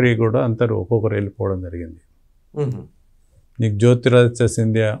కోటరీ కూడా అందరూ ఒక్కొక్కరు వెళ్ళిపోవడం జరిగింది. నీకు జ్యోతిరాదిత్య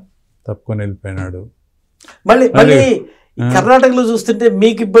సింధియా తప్పుకొని వెళ్ళిపోయినాడు. మళ్ళీ కర్ణాటకలో చూస్తుంటే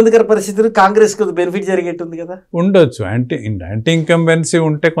మీకు ఇబ్బందికర పరిస్థితులు, కాంగ్రెస్ కు బెనిఫిట్ జరిగేట్టుంది కదా. ఉండొచ్చు, యాంటీ ఇన్కంబెన్సీ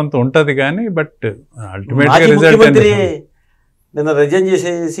ఉంటే కొంత ఉంటది, కానీ బట్ అల్టిమేట్ గా రిజల్ట్ నిన్న రిజైన్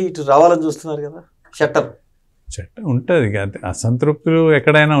చేసేసి ఇటు రావాలని చూస్తున్నారు కదా. షట్టర్ ఉంటుంది, అసంతృప్తులు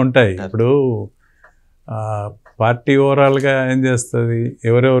ఎక్కడైనా ఉంటాయి. ఇప్పుడు పార్టీ ఓవరాల్గా ఏం చేస్తుంది,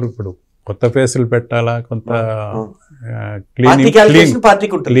 ఎవరెవరు ఇప్పుడు కొత్త ఫేసులు పెట్టాలా, కొంత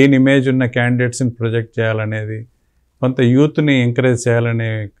క్లీన్ ఇమేజ్ ఉన్న క్యాండిడేట్స్ని ప్రొజెక్ట్ చేయాలనేది, కొంత యూత్ని ఎంకరేజ్ చేయాలనే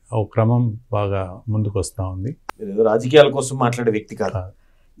ఒక క్రమం బాగా ముందుకు వస్తూ ఉంది. రాజకీయాల కోసం మాట్లాడే వ్యక్తి కాదు.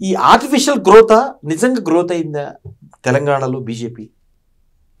 ఈ ఆర్టిఫిషియల్ గ్రోత్ నిజంగా గ్రోత్ అయిందా తెలంగాణలో? బీజేపీ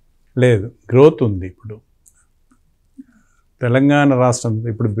లేదు, గ్రోత్ ఉంది. ఇప్పుడు తెలంగాణ రాష్ట్రం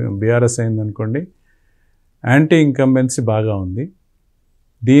ఇప్పుడు బీఆర్ఎస్ అయిందనుకోండి, యాంటీ ఇన్కంబెన్సీ బాగా ఉంది.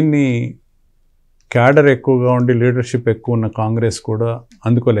 దీన్ని క్యాడర్ ఎక్కువగా ఉండి లీడర్షిప్ ఎక్కువ ఉన్న కాంగ్రెస్ కూడా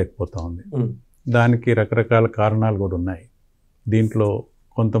అందుకోలేకపోతూ ఉంది. దానికి రకరకాల కారణాలు కూడా ఉన్నాయి. దీంట్లో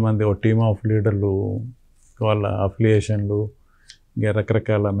కొంతమంది ఓ టీమ్ ఆఫ్ లీడర్లు, వాళ్ళ అఫిలియేషన్లు, ఇంకా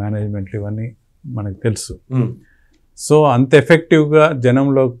రకరకాల మేనేజ్మెంట్లు, ఇవన్నీ మనకు తెలుసు. సో అంత ఎఫెక్టివ్గా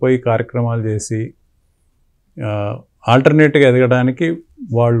జనంలోకి పోయి కార్యక్రమాలు చేసి ఆల్టర్నేట్గా ఎదగడానికి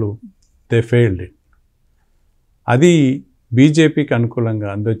వాళ్ళు దే ఫెయిల్డ్ ఇట్. అది బీజేపీకి అనుకూలంగా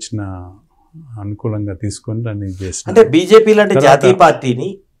తీసుకొని దాన్ని చేసిన. అంటే బీజేపీ లాంటి జాతీయ పార్టీని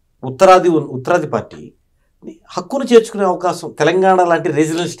ఉత్తరాది పార్టీ హక్కును చేర్చుకునే అవకాశం తెలంగాణ లాంటి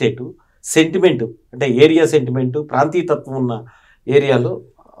రీజనల్ స్టేటు సెంటిమెంట్, అంటే ఏరియా సెంటిమెంట్, ప్రాంతీయతత్వం ఉన్న ఏరియాలో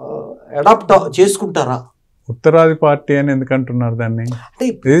అడాప్ట్ చేసుకుంటారా? ఉత్తరాది పార్టీ అని ఎందుకంటున్నారు దాన్ని?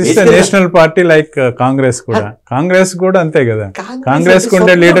 నేషనల్ పార్టీ లైక్ కాంగ్రెస్ కూడా అంతే కదా. కాంగ్రెస్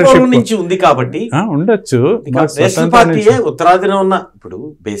ఉండే లీడర్షిప్ నుంచి ఉంది కాబట్టి ఉండొచ్చు. నేషనల్ పార్టీ ఉత్తరాదిలో ఉన్న, ఇప్పుడు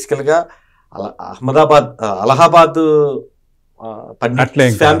బేసికల్ గా అలహాబాద్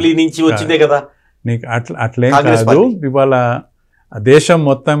ఫ్యామిలీ నుంచి వచ్చిందే కదా. నీకు అట్లేం కాదు. ఇవాళ దేశం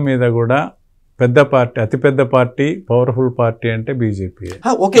మొత్తం మీద కూడా పెద్ద పార్టీ, అతిపెద్ద పార్టీ, పవర్ఫుల్ పార్టీ అంటే బీజేపీ.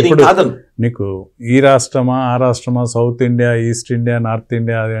 నీకు ఈ రాష్ట్రమా, ఆ రాష్ట్రమా, south India, east India, north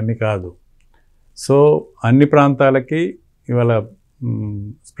India, అవన్నీ కాదు. సో అన్ని ప్రాంతాలకి ఇవాళ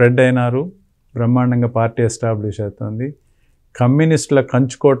స్ప్రెడ్ అయినారు. బ్రహ్మాండంగా పార్టీ ఎస్టాబ్లిష్ అవుతుంది. కమ్యూనిస్టుల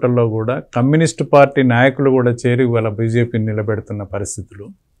కంచుకోటల్లో కూడా కమ్యూనిస్టు పార్టీ నాయకులు కూడా చేరి ఇవాళ బీజేపీని నిలబెడుతున్న పరిస్థితులు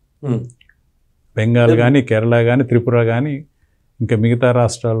బెంగాల్ కానీ, కేరళ కానీ, త్రిపుర కానీ, ఇంకా మిగతా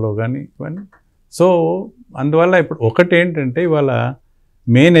రాష్ట్రాల్లో కానీ ఇవన్నీ. సో అందువల్ల ఇప్పుడు ఒకటి ఏంటంటే ఇవాళ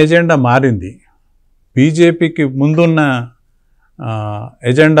మెయిన్ ఎజెండా మారింది. బీజేపీకి ముందున్న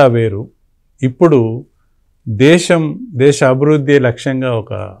ఎజెండా వేరు. ఇప్పుడు దేశ అభివృద్ధి లక్ష్యంగా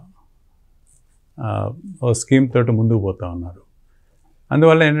ఒక స్కీమ్ తోటి ముందుకు పోతూ ఉన్నారు.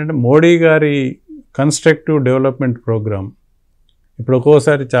 అందువల్ల ఏంటంటే మోడీ గారి కన్స్ట్రక్టివ్ డెవలప్మెంట్ ప్రోగ్రామ్, ఇప్పుడు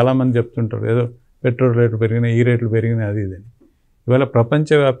ఒక్కోసారి చాలామంది చెప్తుంటారు ఏదో పెట్రోల్ రేట్లు పెరిగినాయి, ఈ రేట్లు పెరిగినాయి, అది ఇదని. ఇవాళ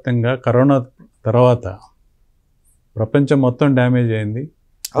ప్రపంచవ్యాప్తంగా కరోనా తర్వాత ప్రపంచం మొత్తం డ్యామేజ్ అయింది.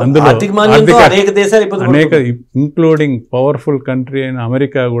 అందులో అనేక ఇంక్లూడింగ్ పవర్ఫుల్ కంట్రీ అయిన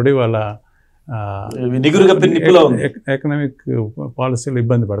అమెరికా కూడా ఇవాళ ఎకనామిక్ పాలసీలు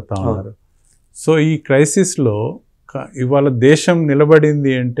ఇబ్బంది పడతా ఉన్నారు. సో ఈ క్రైసిస్లో ఇవాళ దేశం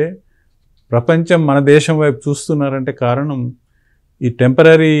నిలబడింది అంటే, ప్రపంచం మన దేశం వైపు చూస్తున్నారంటే కారణం ఈ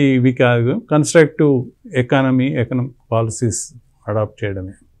టెంపరీ ఇవి కాదు, కన్స్ట్రక్టివ్ ఎకనామిక్ పాలసీస్ అడాప్ట్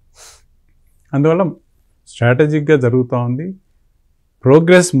చేయడమే. అందువల్ల స్ట్రాటజిక్గా జరుగుతూ ఉంది,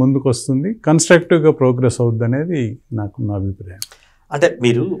 ప్రోగ్రెస్ ముందుకు వస్తుంది, కన్స్ట్రక్టివ్గా ప్రోగ్రెస్ అవుద్ది అనేది నా అభిప్రాయం. అంటే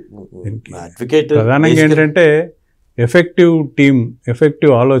మీరు ప్రధానంగా ఏంటంటే ఎఫెక్టివ్ టీమ్,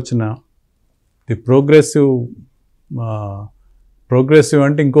 ఎఫెక్టివ్ ఆలోచన, ది ప్రోగ్రెసివ్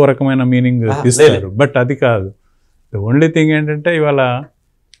అంటే ఇంకో రకమైన మీనింగ్ ఇస్తారు, బట్ అది కాదు. ది ఓన్లీ థింగ్ ఏంటంటే ఇవాళ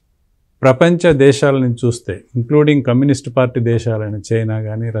ప్రపంచ దేశాల నుంచి చూస్తే, ఇంక్లూడింగ్ కమ్యూనిస్ట్ పార్టీ దేశాలైన చైనా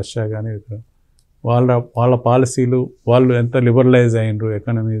కానీ, రష్యా కానీ, వాళ్ళ పాలసీలు, వాళ్ళు ఎంత లిబరలైజ్ అయినరు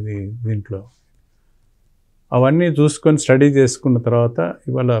ఎకానమీ దీంట్లో, అవన్నీ చూసుకొని స్టడీ చేసుకున్న తర్వాత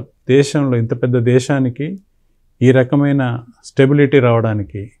ఇవాళ దేశంలో, ఇంత పెద్ద దేశానికి ఈ రకమైన స్టెబిలిటీ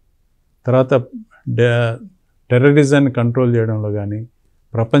రావడానికి, తర్వాత టెర్రరిజాన్ని కంట్రోల్ చేయడంలో కానీ,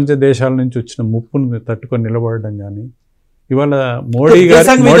 ప్రపంచ దేశాల నుంచి వచ్చిన ముప్పును తట్టుకొని నిలబడడం కానీ, ఇవాళ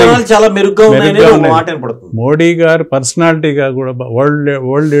మోడీ గారు పర్సనాలిటీగా కూడా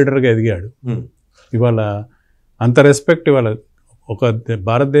వరల్డ్ లీడర్గా ఎదిగాడు. ఇవాళ అంత రెస్పెక్ట్ ఇవాళ ఒక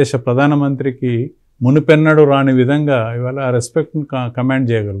భారతదేశ ప్రధానమంత్రికి మునుపెన్నడు రాని విధంగా ఇవాళ ఆ రెస్పెక్ట్ని కమాండ్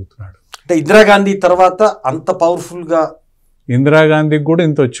చేయగలుగుతున్నాడు. అంటే ఇందిరాగాంధీ తర్వాత అంత పవర్ఫుల్గా, ఇందిరాగాంధీకి కూడా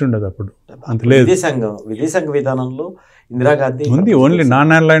ఇంత వచ్చి ఉండదు అప్పుడు, అంత లేదు. విదేశాంగ విధానంలో ఇందిరాగాంధీ ఉంది, only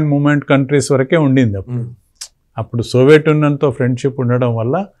non aligned movement countries వరకే ఉండింది అప్పుడు సోవియట్ యూనియన్తో ఫ్రెండ్షిప్ ఉండడం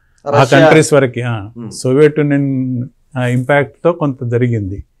వల్ల ఆ కంట్రీస్ వరకు, సోవియట్ యూనియన్ ఇంపాక్ట్తో కొంత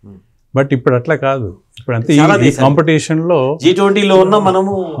జరిగింది. బట్ ఇప్పుడు అట్లా కాదు. ఇప్పుడు అంతే ఈ కాంపిటీషన్లో G20లో ఉన్నాం,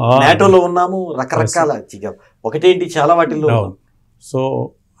 మనము నాటోలో ఉన్నాము, రకరకాల ఒకటేంటి చాలా వాటిల్లో. సో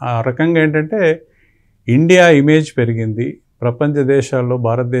ఆ రకంగా ఏంటంటే ఇండియా ఇమేజ్ పెరిగింది ప్రపంచ దేశాల్లో,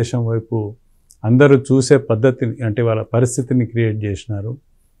 భారతదేశం వైపు అందరూ చూసే పద్ధతిని, అంటే వాళ్ళ పరిస్థితిని క్రియేట్ చేసినారు.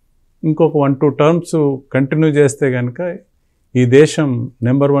 ఇంకొక 1-2 టర్మ్స్ కంటిన్యూ చేస్తే కనుక ఈ దేశం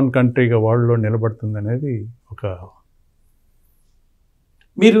నెంబర్ 1 కంట్రీగా వరల్డ్లో నిలబడుతుంది అనేది ఒక.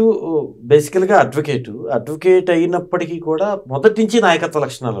 మీరు బేసికల్గా అడ్వకేట్ అయినప్పటికీ కూడా మొదటి నుంచి నాయకత్వ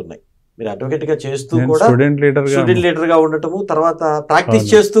లక్షణాలు ఉన్నాయి. మీరు అడ్వకేట్గా చేస్తూ కూడా స్టూడెంట్ లీడర్గా ఉండటము, తర్వాత ప్రాక్టీస్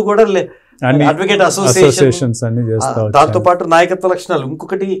చేస్తూ కూడా అడ్వకేట్ అసోసియేషన్స్ అన్ని చేస్తా, దాంతో పాటు నాయకత్వ లక్షణాలు.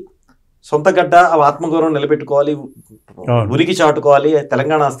 ఇంకొకటి సొంత గడ్డ ఆత్మగౌరవం నిలబెట్టుకోవాలి, ఉనికి చాటుకోవాలి,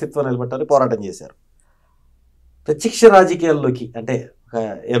 తెలంగాణ అస్తిత్వం నిలబెట్టాలి, పోరాటం చేశారు. ప్రత్యక్ష రాజకీయాల్లోకి అంటే ఒక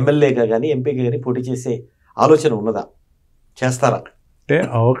ఎమ్మెల్యేగా కానీ ఎంపీగా కానీ పోటీ చేసే ఆలోచన ఉన్నదా, చేస్తారా? అంటే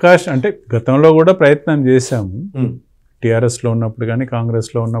అవకాశం అంటే గతంలో కూడా ప్రయత్నం చేశాము, టీఆర్ఎస్లో ఉన్నప్పుడు కానీ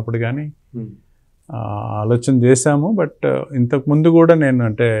కాంగ్రెస్లో ఉన్నప్పుడు కానీ ఆలోచన చేశాము. బట్ ఇంతకుముందు కూడా నేను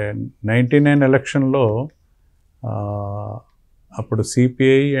అంటే 99 ఎలక్షన్లో అప్పుడు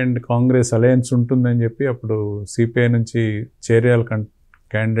సిపిఐ అండ్ కాంగ్రెస్ అలయన్స్ ఉంటుందని చెప్పి అప్పుడు సిపిఐ నుంచి చేరియాల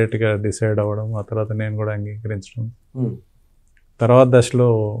క్యాండిడేట్గా డిసైడ్ అవ్వడం, ఆ తర్వాత నేను కూడా అంగీకరించడం, తర్వాత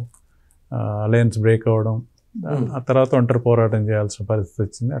దశలో అలయన్స్ బ్రేక్ అవ్వడం, ఆ తర్వాత ఒంటరి పోరాటం చేయాల్సిన పరిస్థితి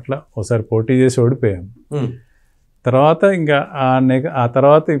వచ్చింది. అట్లా ఒకసారి పోటీ చేసి ఓడిపోయాము. తర్వాత ఇంకా ఆ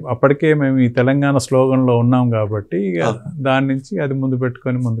తర్వాత అప్పటికే మేము ఈ తెలంగాణ స్లోగన్లో ఉన్నాం కాబట్టి ఇక దాని నుంచి అది ముందు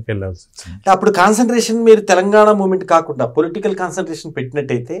పెట్టుకొని ముందుకు వెళ్ళాల్సి వచ్చింది. అప్పుడు కాన్సన్ట్రేషన్ మీరు తెలంగాణ మూమెంట్ కాకుండా పొలిటికల్ కాన్సన్ట్రేషన్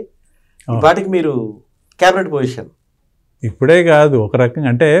పెట్టినట్టయితే వాటికి మీరు క్యాబినెట్ పొజిషన్ ఇప్పుడే కాదు, ఒక రకంగా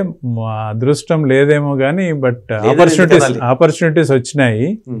అంటే మా అదృష్టం లేదేమో కానీ బట్ ఆపర్చునిటీస్ వచ్చినాయి.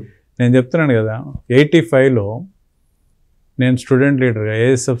 నేను చెప్తున్నాను కదా, 85లో నేను స్టూడెంట్ లీడర్గా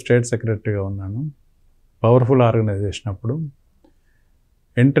ఏఎస్ఎఫ్ స్టేట్ సెక్రటరీగా ఉన్నాను. Powerful organisation. అప్పుడు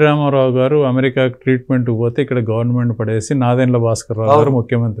ఎన్టీ రామారావు గారు అమెరికాకి ట్రీట్మెంట్కి పోతే ఇక్కడ గవర్నమెంట్ పడేసి నాదెండ్ల భాస్కర్రావు గారు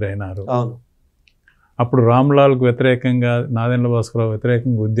ముఖ్యమంత్రి అయినారు. అప్పుడు రామ్లాల్కు వ్యతిరేకంగా, నాదెండ్ల భాస్కర్రావు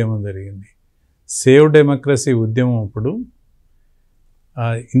వ్యతిరేకంగా ఉద్యమం జరిగింది. సేవ్ డెమోక్రసీ ఉద్యమం అప్పుడు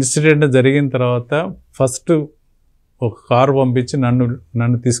ఇన్సిడెంట్ జరిగిన తర్వాత ఫస్ట్ ఒక కారు పంపించి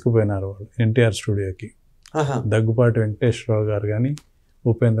నన్ను తీసుకుపోయినారు వాళ్ళు ఎన్టీఆర్ స్టూడియోకి. దగ్గుపాటి వెంకటేశ్వరరావు గారు కానీ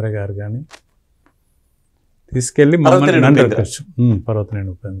ఉపేంద్ర గారు కానీ తీసుకెళ్ళి మమ్మల్ని పర్వతనేని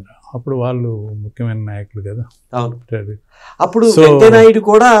ఉపేంద్ర, అప్పుడు వాళ్ళు ముఖ్యమైన నాయకులు కదా. అప్పుడు వెంకయ్యనాయుడు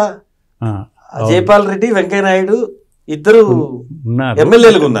కూడా, జైపాల్ రెడ్డి, వెంకయ్యనాయుడు ఇద్దరు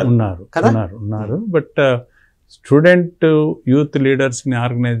ఎమ్మెల్యేలు ఉన్నారు. బట్ స్టూడెంట్ యూత్ లీడర్స్ని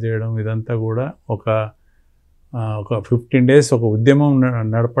ఆర్గనైజ్ చేయడం ఇదంతా కూడా ఒక 15 days ఒక ఉద్యమం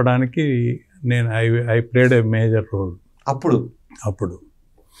నడపడానికి నేను I played a major role అప్పుడు.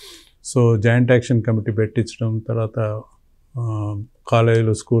 సో జాయింట్ యాక్షన్ కమిటీ పెట్టించడం, తర్వాత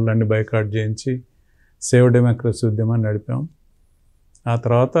కాలేజీలు, స్కూల్ అన్ని బైకాట్ చేయించి సేవ్ డెమోక్రసీ ఉద్యమాన్ని నడిపాం. ఆ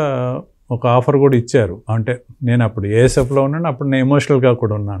తర్వాత ఒక ఆఫర్ కూడా ఇచ్చారు. అంటే నేను అప్పుడు ఏఎస్ఎఫ్లో ఉన్నాను, అప్పుడు నేను ఎమోషనల్గా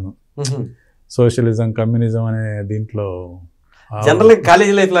కూడా ఉన్నాను. సోషలిజం, కమ్యూనిజం అనే దీంట్లో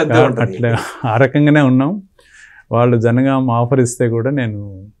అట్లా ఆ రకంగానే ఉన్నాం. వాళ్ళు జనగాం ఆఫర్ ఇస్తే కూడా నేను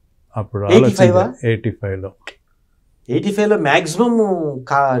అప్పుడు 85లో మ్యాక్సిమం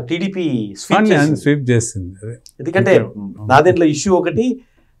టీడీపీ స్వీప్ చేసింది. ఎందుకంటే నాదెండ్ల ఇష్యూ ఒకటి,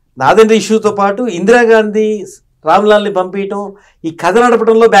 నాదెండ్ల ఇష్యూతో పాటు ఇందిరాగాంధీ రామ్లాల్ని పంపించడం, ఈ కథ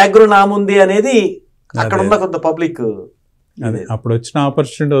నడపడంలో బ్యాక్గ్రౌండ్ ఆముంది అనేది అక్కడ ఉన్న కొంత పబ్లిక్. అదే అప్పుడు వచ్చిన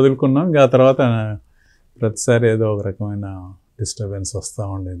ఆపర్చునిటీ వదులుకున్నాం. ఇంకా ఆ తర్వాత ప్రతిసారి ఏదో ఒక రకమైన డిస్టర్బెన్స్ వస్తూ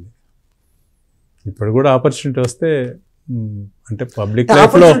ఉండేది. ఇప్పుడు కూడా ఆపర్చునిటీ వస్తే అంటే పబ్లిక్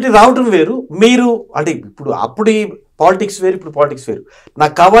లైఫ్లో రావటం వేరు. మీరు అంటే అప్పుడు పాలిటిక్స్ వేరు, ఇప్పుడు పాలిటిక్స్ వేరు.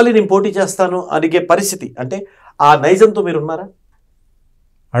 నాకు కావాలి, నేను పోటీ చేస్తాను అడిగే పరిస్థితి, అంటే ఆ నైజంతో మీరు ఉన్నారా?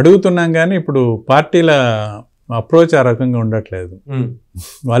 అడుగుతున్నాం కానీ ఇప్పుడు పార్టీల అప్రోచ్ ఆ రకంగా ఉండట్లేదు.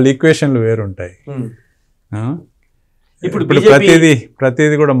 వాళ్ళ ఈక్వేషన్లు వేరుంటాయి. ఇప్పుడు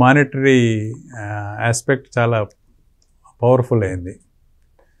ప్రతిదీ కూడా మానిటరీ ఆస్పెక్ట్ చాలా పవర్ఫుల్ అయింది.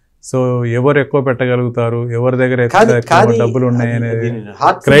 సో ఎవరు ఎక్కువ పెట్టగలుగుతారు, ఎవరి దగ్గర ఎక్కువ డబ్బులు ఉన్నాయి అనేది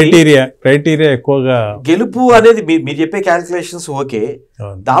క్రైటీరియా ఎక్కువగా. గెలుపు అనేది మీరు చెప్పే క్యాల్కులేషన్స్ ఓకే.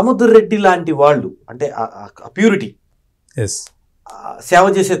 దామోదర్ రెడ్డి లాంటి వాళ్ళు అంటే ప్యూరిటీ, సేవ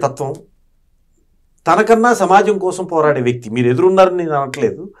చేసే తత్వం, తనకన్నా సమాజం కోసం పోరాడే వ్యక్తి. మీరు ఎదురున్నారని నేను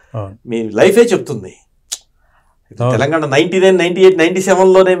అనట్లేదు, మీ లైఫే చెప్తుంది. తెలంగాణ 99, 98,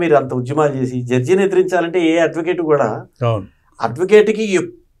 97లోనే మీరు అంత ఉద్యమాలు చేసి జడ్జిని ఎదిరించాలంటే ఏ అడ్వకేట్ కూడా, అడ్వకేట్కి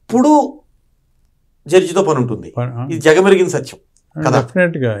ఎప్పుడూ జడ్జితో పని ఉంటుంది. ఇది జగమెరిగిన సత్యం కదా.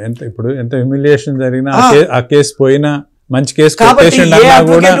 డెఫినెట్గా ఎంత హ్యూమిలియేషన్ జరిగినా, ఆ కేసు పోయినా మంచి కేసు కాబట్టి ఏ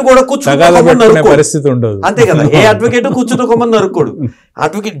అడ్వకేట్ కూడా కూర్చుని పరిస్థితి ఉండదు. అంతే కదా, ఏ అడ్వకేట్ కూర్చుని కొమ్మని నరుక్కోడు.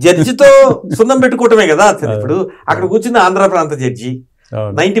 అడ్వకేట్ జడ్జితో సున్నం పెట్టుకోవటమే కదా. ఇప్పుడు అక్కడ కూర్చుంది ఆంధ్ర ప్రాంత జడ్జి,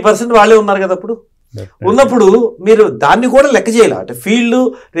 90% వాళ్ళే ఉన్నారు కదా. అప్పుడు ఉన్నప్పుడు మీరు దాన్ని కూడా లెక్క చేయాలి. అంటే ఫీల్డ్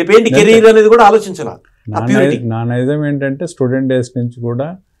రేపేంటి కెరీర్ అనేది కూడా ఆలోచించాలి. నా నైజం ఏంటంటే స్టూడెంట్ డేస్ నుంచి కూడా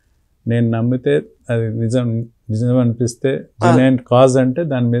నేను నమ్మితే అది నిజం అనిపిస్తే కాజ్ అంటే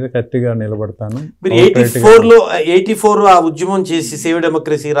దాని మీద గట్టిగా నిలబడతాను. మీరు 84 ఆ ఉద్యమం చేసి సేవ్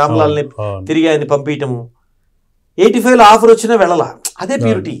డెమోక్రసీ రామ్లాల్ని తిరిగి ఆయన పంపించటము, 85లో ఆఫర్ వచ్చినా వెళ్ళాల. అదే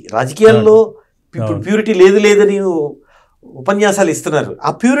ప్యూరిటీ. రాజకీయాల్లో ఇప్పుడు ప్యూరిటీ లేదని ఉపన్యాసాలు ఇస్తున్నారు. ఆ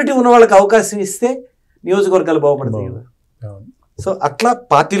ప్యూరిటీ ఉన్న వాళ్ళకి అవకాశం ఇస్తే నియోజకవర్గాలు బాగుపడతాయి కదా. సో అట్లా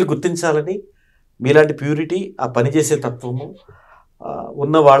పార్టీలు గుర్తించాలని, మీలాంటి ప్యూరిటీ, ఆ పనిచేసే తత్వము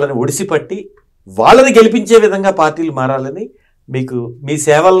ఉన్న వాళ్ళని ఒడిసిపట్టి వాళ్ళని గెలిపించే విధంగా పార్టీలు మారాలని, మీకు మీ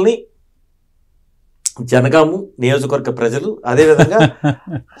సేవల్ని జనగాము నియోజకవర్గ ప్రజలు అదేవిధంగా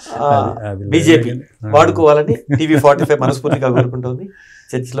బీజేపీ వాడుకోవాలని TV45 మనస్ఫూర్తిగా కోరుకుంటుంది.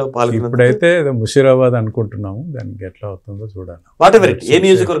 చర్చలో పాల్గొన్న ఇప్పుడైతే ముషీరాబాద్ అనుకుంటున్నాము, దానికి ఎట్లా అవుతుందో చూడాలి. వాట్ ఎవర్ ఇట్, ఏ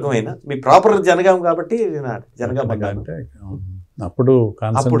నియోజకవర్గం అయినా మీ ప్రాపర్ జనగాం కాబట్టి జనగాం అంటే అప్పుడు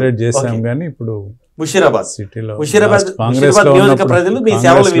కాన్సన్ట్రేట్ చేసాం కానీ ఇప్పుడు ముషీరాబాద్ సిటీలో నియోజక ప్రజలు మీ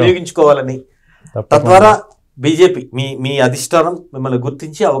సేవలు వినియోగించుకోవాలని, తద్వారా బీజేపీ మీ అధిష్టానం మిమ్మల్ని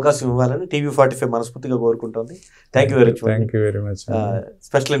గుర్తించి అవకాశం ఇవ్వాలని TV45 మనస్ఫూర్తిగా కోరుకుంటుంది. Thank you very much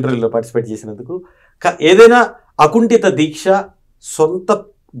special ఇంటర్వ్యూలో పార్టిసిపేట్ చేసినందుకు. ఏదైనా అకుంఠిత దీక్ష సొంత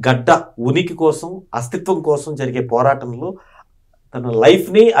గడ్డ ఉనికి కోసం, అస్తిత్వం కోసం జరిగే పోరాటంలో తన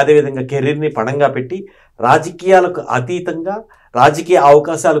లైఫ్ని అదేవిధంగా కెరీర్ని పణంగా పెట్టి రాజకీయాలకు అతీతంగా రాజకీయ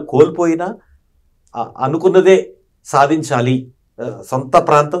అవకాశాలు కోల్పోయినా అనుకున్నదే సాధించాలి, సొంత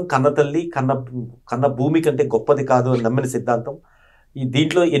ప్రాంతం కన్నతల్లి కన్న భూమి కంటే గొప్పది కాదు అని నమ్మిన సిద్ధాంతం.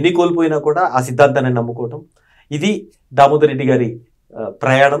 దీంట్లో ఎన్ని కోల్పోయినా కూడా ఆ సిద్ధాంతాన్ని నమ్ముకోవటం, ఇది దామోదర్ రెడ్డి గారి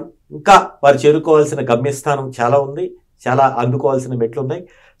ప్రయాణం. ఇంకా వారు చేరుకోవాల్సిన గమ్యస్థానం చాలా ఉంది, చాలా అందుకోవాల్సిన మెట్లు ఉన్నాయి.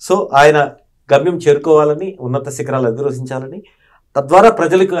 సో ఆయన గమ్యం చేరుకోవాలని, ఉన్నత శిఖరాలు అధిరోహించాలని, తద్వారా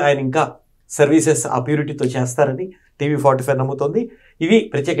ప్రజలకు ఆయన ఇంకా సర్వీసెస్ ఆ ప్యూరిటీతో చేస్తారని TV45 నమ్ముతోంది. ఇవి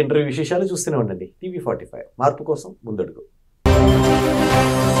ప్రత్యేక ఇంటర్వ్యూ విశేషాలు. చూస్తూనే ఉండండి TV45, మార్పు కోసం ముందడుగు.